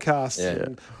other podcasts.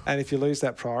 Yeah. And if you lose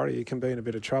that priority, you can be in a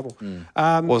bit of trouble.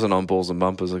 wasn't on balls and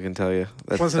bumpers, I can tell you.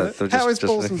 Wasn't it? How is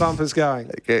balls and bumpers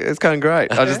going? It's going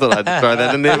great. I just thought I'd throw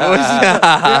that in there, boys.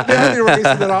 The only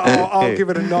reason that I'll give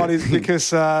it a nod is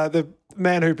because the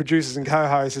man who produces and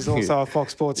co-hosts is also a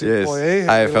Fox Sports employee.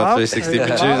 AFL 360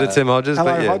 producer Tim Hodges.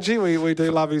 Hello, but yeah. Hodgie. We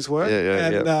do love his work.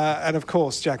 Yeah. And of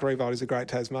course, Jack Revolt is a great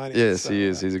Tasmanian. Yes, he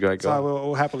is. He's a great guy. So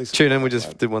we'll happily tune in. We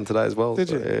just did one today as well. Did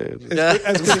you? Yeah.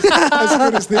 As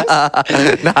good as this?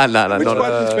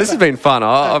 No. This has been fun.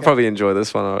 I'll probably enjoy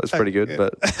this one. It's pretty good.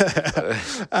 But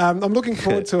I'm looking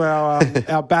forward to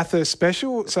our Bathurst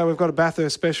special. So we've got a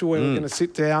Bathurst special where we're going to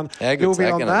sit down. How He'll good's be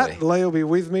that on gonna that. be? Lee will be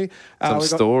with me. some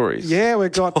stories. Yeah,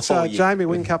 we've got Jamie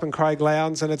Whincup and Craig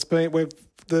Lowndes, and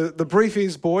the brief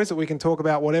is, boys, that we can talk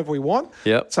about whatever we want.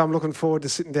 Yep. So I'm looking forward to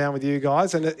sitting down with you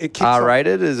guys, and it kicks R off.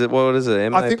 rated? Is it what is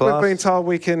it? MA I think plus? we've been told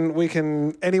we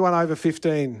can anyone over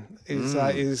 15 is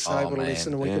able to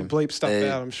listen, and we can bleep stuff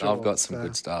out. I'm sure I've got some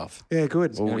good stuff. Yeah,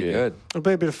 good. Pretty good. It'll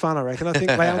be a bit of fun, I reckon. I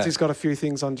think Lowndes got a few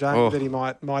things on Jamie that he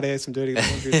might air some dirty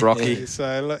laundry. Brocky.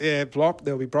 So yeah,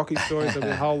 there'll be Brocky stories. There'll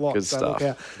be a whole lot. Good so stuff. Look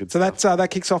out. Good so that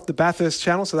kicks off the Bathurst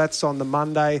channel. So that's on the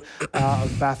Monday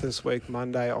of Bathurst week,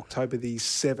 Monday, October the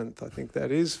 7th. I think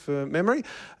that is for memory.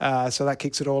 So that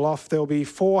kicks it all off. There'll be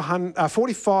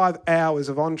 45 hours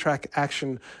of on-track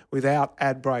action without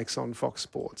ad breaks on Fox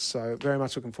Sports. So very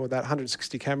much looking forward to that.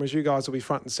 160 cameras. You guys will be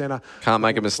front and centre. Can't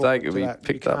make a mistake. It'll be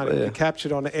picked up It'll there. be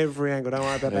captured on every angle. Don't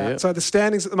worry about that. Yeah. So the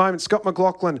standings at the moment, Scott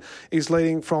McLaughlin is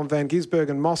leading from Van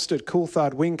Gisbergen, Mostert,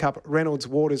 Coulthard, Whincup, Reynolds,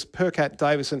 Waters, Percat,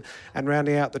 Davison, and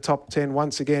rounding out the top 10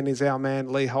 once again is our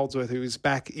man Lee Holdsworth, who is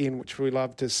back in, which we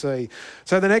love to see.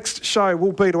 So the next show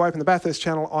will be to open the Bathurst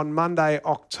channel on Monday,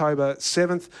 October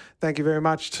 7th. Thank you very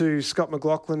much to Scott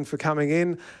McLaughlin for coming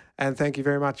in. And thank you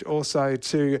very much also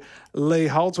to Lee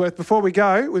Holdsworth. Before we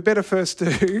go, we better first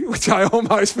do, which I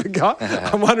almost forgot.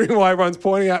 I'm wondering why everyone's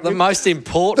pointing at me. The most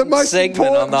important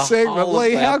segment on the whole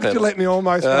Lee, how Map could you Pedal. let me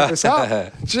almost wrap this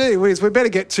up? Gee whiz, we better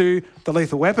get to the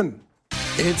lethal weapon.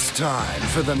 It's time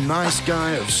for the nice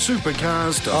guy of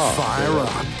supercars to fire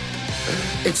up.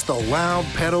 It's the Loud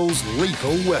Pedals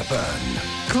Lethal Weapon.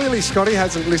 Clearly, Scotty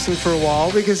hasn't listened for a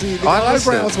while because the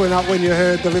eyebrows went up when you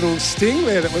heard the little sting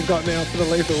there that we've got now for the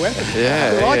lethal weapon.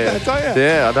 Yeah, You like that, don't you?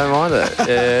 Yeah, I don't mind it.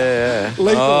 Yeah.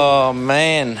 Lethal. Oh,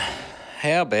 man.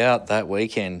 How about that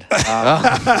weekend? It's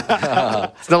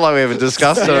not like we haven't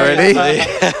discussed already.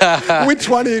 Which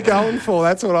one are you going for?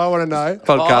 That's what I want to know.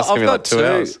 Podcast can be like 2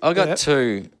 hours. I've got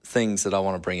two things that I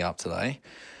want to bring up today.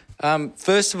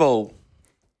 First of all,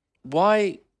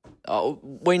 why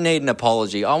we need an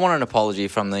apology. I want an apology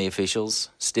from the officials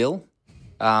still.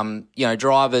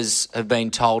 Drivers have been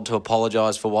told to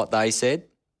apologise for what they said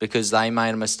because they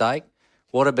made a mistake.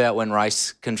 What about when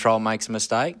race control makes a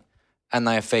mistake and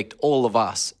they affect all of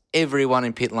us, everyone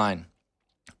in pit lane?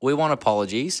 We want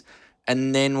apologies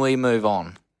and then we move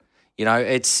on. You know,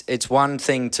 it's one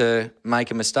thing to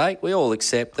make a mistake. We all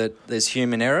accept that there's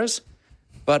human errors,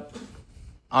 but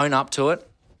own up to it,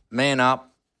 man up,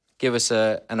 give us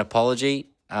an apology,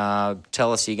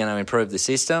 tell us you're going to improve the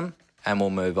system, and we'll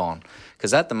move on.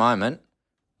 Because at the moment,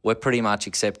 we're pretty much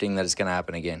accepting that it's going to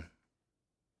happen again.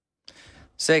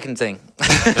 Second thing.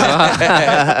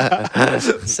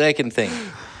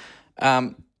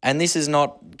 And this is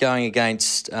not going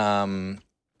against,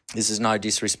 this is no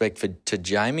disrespect to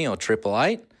Jamie or Triple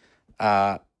Eight.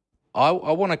 I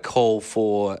want to call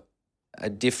for a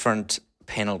different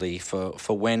penalty for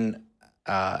when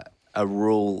a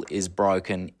rule is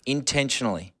broken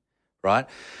intentionally, right?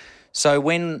 So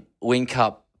when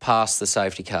Whincup passed the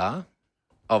safety car,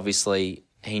 obviously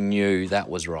he knew that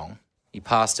was wrong. He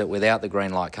passed it without the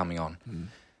green light coming on.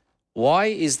 Why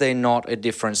is there not a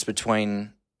difference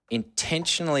between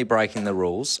intentionally breaking the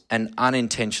rules and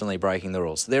unintentionally breaking the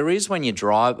rules? There is when you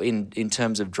drive in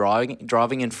terms of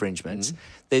driving infringements.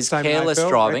 There's Same careless AFL,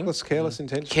 driving, reckless, careless,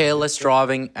 intentional. careless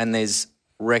driving, and there's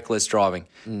reckless driving.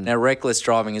 Now, reckless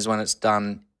driving is when it's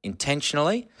done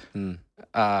intentionally.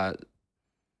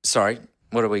 Sorry,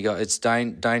 what do we got? It's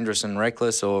dangerous and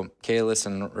reckless, or careless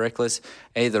and reckless,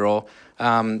 either or.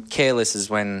 Careless is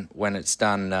when it's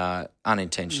done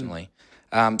unintentionally.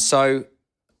 So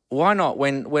why not,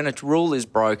 when a rule is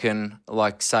broken,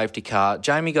 like safety car,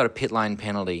 Jamie got a pit lane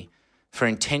penalty for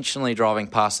intentionally driving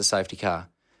past the safety car.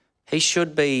 He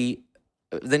should be,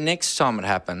 the next time it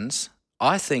happens,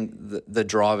 I think the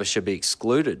driver should be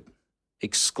excluded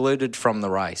from the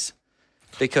race.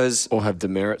 Because Or have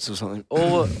demerits or something.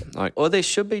 or there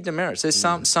should be demerits. There's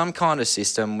some kind of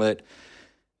system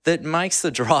that makes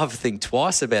the driver think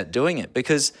twice about doing it.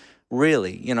 Because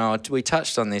really, we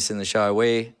touched on this in the show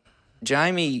where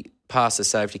Jamie passed the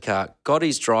safety car, got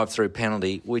his drive-through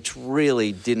penalty, which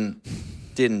really didn't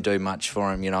do much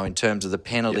for him, in terms of the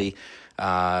penalty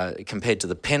compared to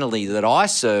the penalty that I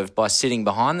served by sitting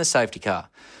behind the safety car.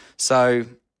 So...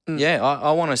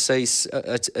 I want to see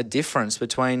a difference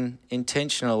between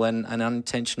intentional and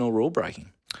unintentional rule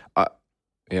breaking. I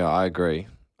agree.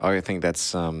 I think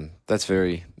that's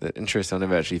very interesting. I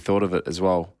never actually thought of it as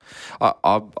well.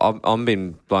 I'm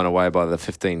been blown away by the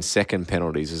 15-second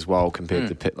penalties as well compared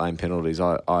to pit lane penalties.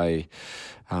 On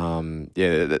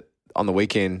the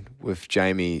weekend with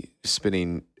Jamie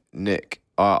spinning Nick,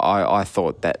 I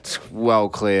thought that's well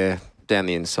clear down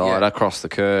the inside, across the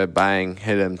curb, bang,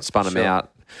 hit him, spun him out.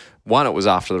 One, it was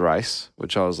after the race,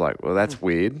 which I was like, well, that's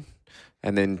weird.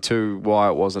 And then two, why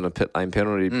it wasn't a pit lane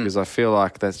penalty, because I feel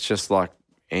like that's just like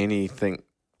anything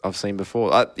I've seen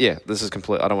before. This is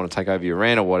complete. I don't want to take over your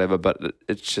rant or whatever, but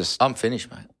it's just... I'm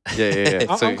finished, mate. Yeah.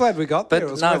 I'm glad we got there.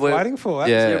 It was worth waiting for.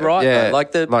 You're right, yeah. though.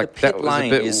 Like the pit was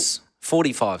lane is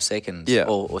 45 seconds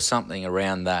or something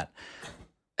around that.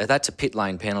 That's a pit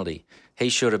lane penalty. He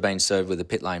should have been served with a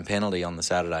pit lane penalty on the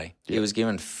Saturday. He was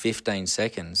given 15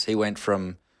 seconds. He went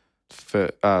from...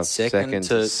 second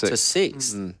to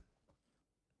sixth.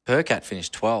 Percat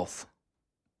finished 12th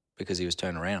because he was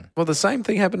turned around. Well, the same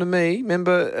thing happened to me.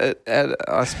 Remember,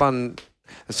 I spun...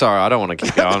 Sorry, I don't want to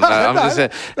keep going.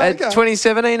 At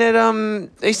 2017 at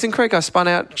Eastern Creek, I spun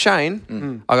out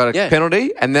Shane. I got a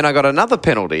penalty, and then I got another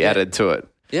penalty added to it.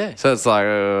 Yeah. So it's like,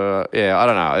 I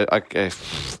don't know.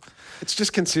 It's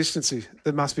just consistency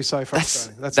that must be so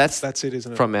frustrating. That's it,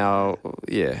 isn't it? From our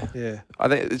I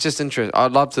think it's just interesting. I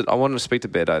want to speak to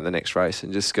Beto in the next race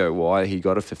and just go why he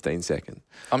got a 15-second.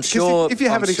 I'm sure if you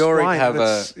have he'd have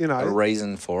a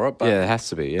reason for it. But it has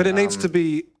to be. Yeah. But it needs to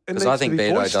be. Because I think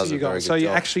Beto does a very good so you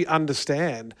job. actually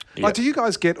understand. Yeah. Like, do you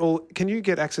guys can you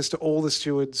get access to all the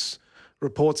stewards'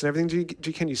 reports and everything?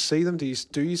 Can you see them? Do you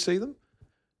see them?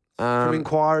 From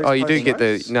inquiries? Oh, you do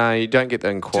get no, you don't get the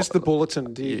inquiry. Just the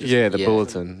bulletin, do you? The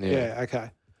bulletin. Yeah.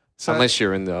 Okay. So, unless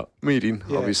you're in the meeting,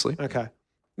 obviously. Okay.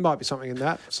 Might be something in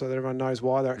that so that everyone knows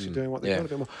why they're actually doing what they're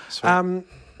doing a bit Sweet. more.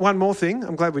 One more thing.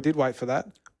 I'm glad we did wait for that.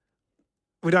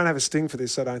 We don't have a sting for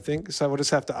this, I don't think, so we'll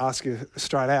just have to ask you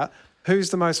straight out.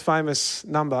 Who's the most famous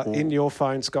number in your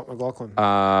phone, Scott McLaughlin?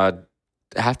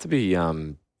 It have to be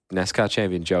NASCAR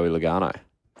champion Joey Logano.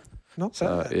 Not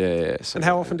bad. Yeah. So and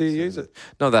how often do you use it?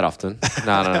 Not that often.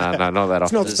 No, not that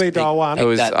It's often. not speed dial one. It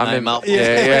was. that name up.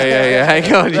 Yeah.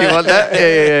 Hang on, do you want that?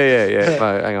 Yeah.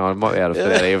 No, hang on, I might be able to fit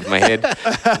that here with my head.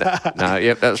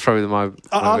 No, that's probably my.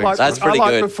 That's pretty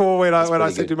good. Before when I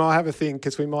said to him, I have a thing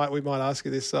because we might ask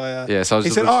you this. So so I was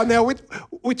he said, now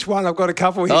which one? I've got a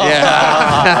couple here.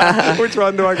 Yeah. Which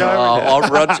one do I go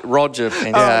with? Roger.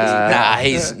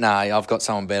 I've got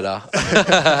someone better.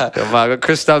 I've got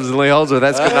Chris Stubbs and Lee Holdsworth.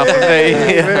 That's good enough for me.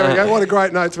 There we go. What a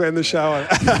great note to end the show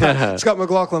on. Scott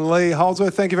McLaughlin, Lee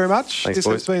Holdsworth, thank you very much. Thanks, This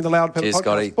boys. has been the Loud Pedal Cheers, Podcast,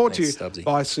 Scotty. brought to you Thanks, Stubbsy.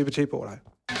 by Supercheap Auto.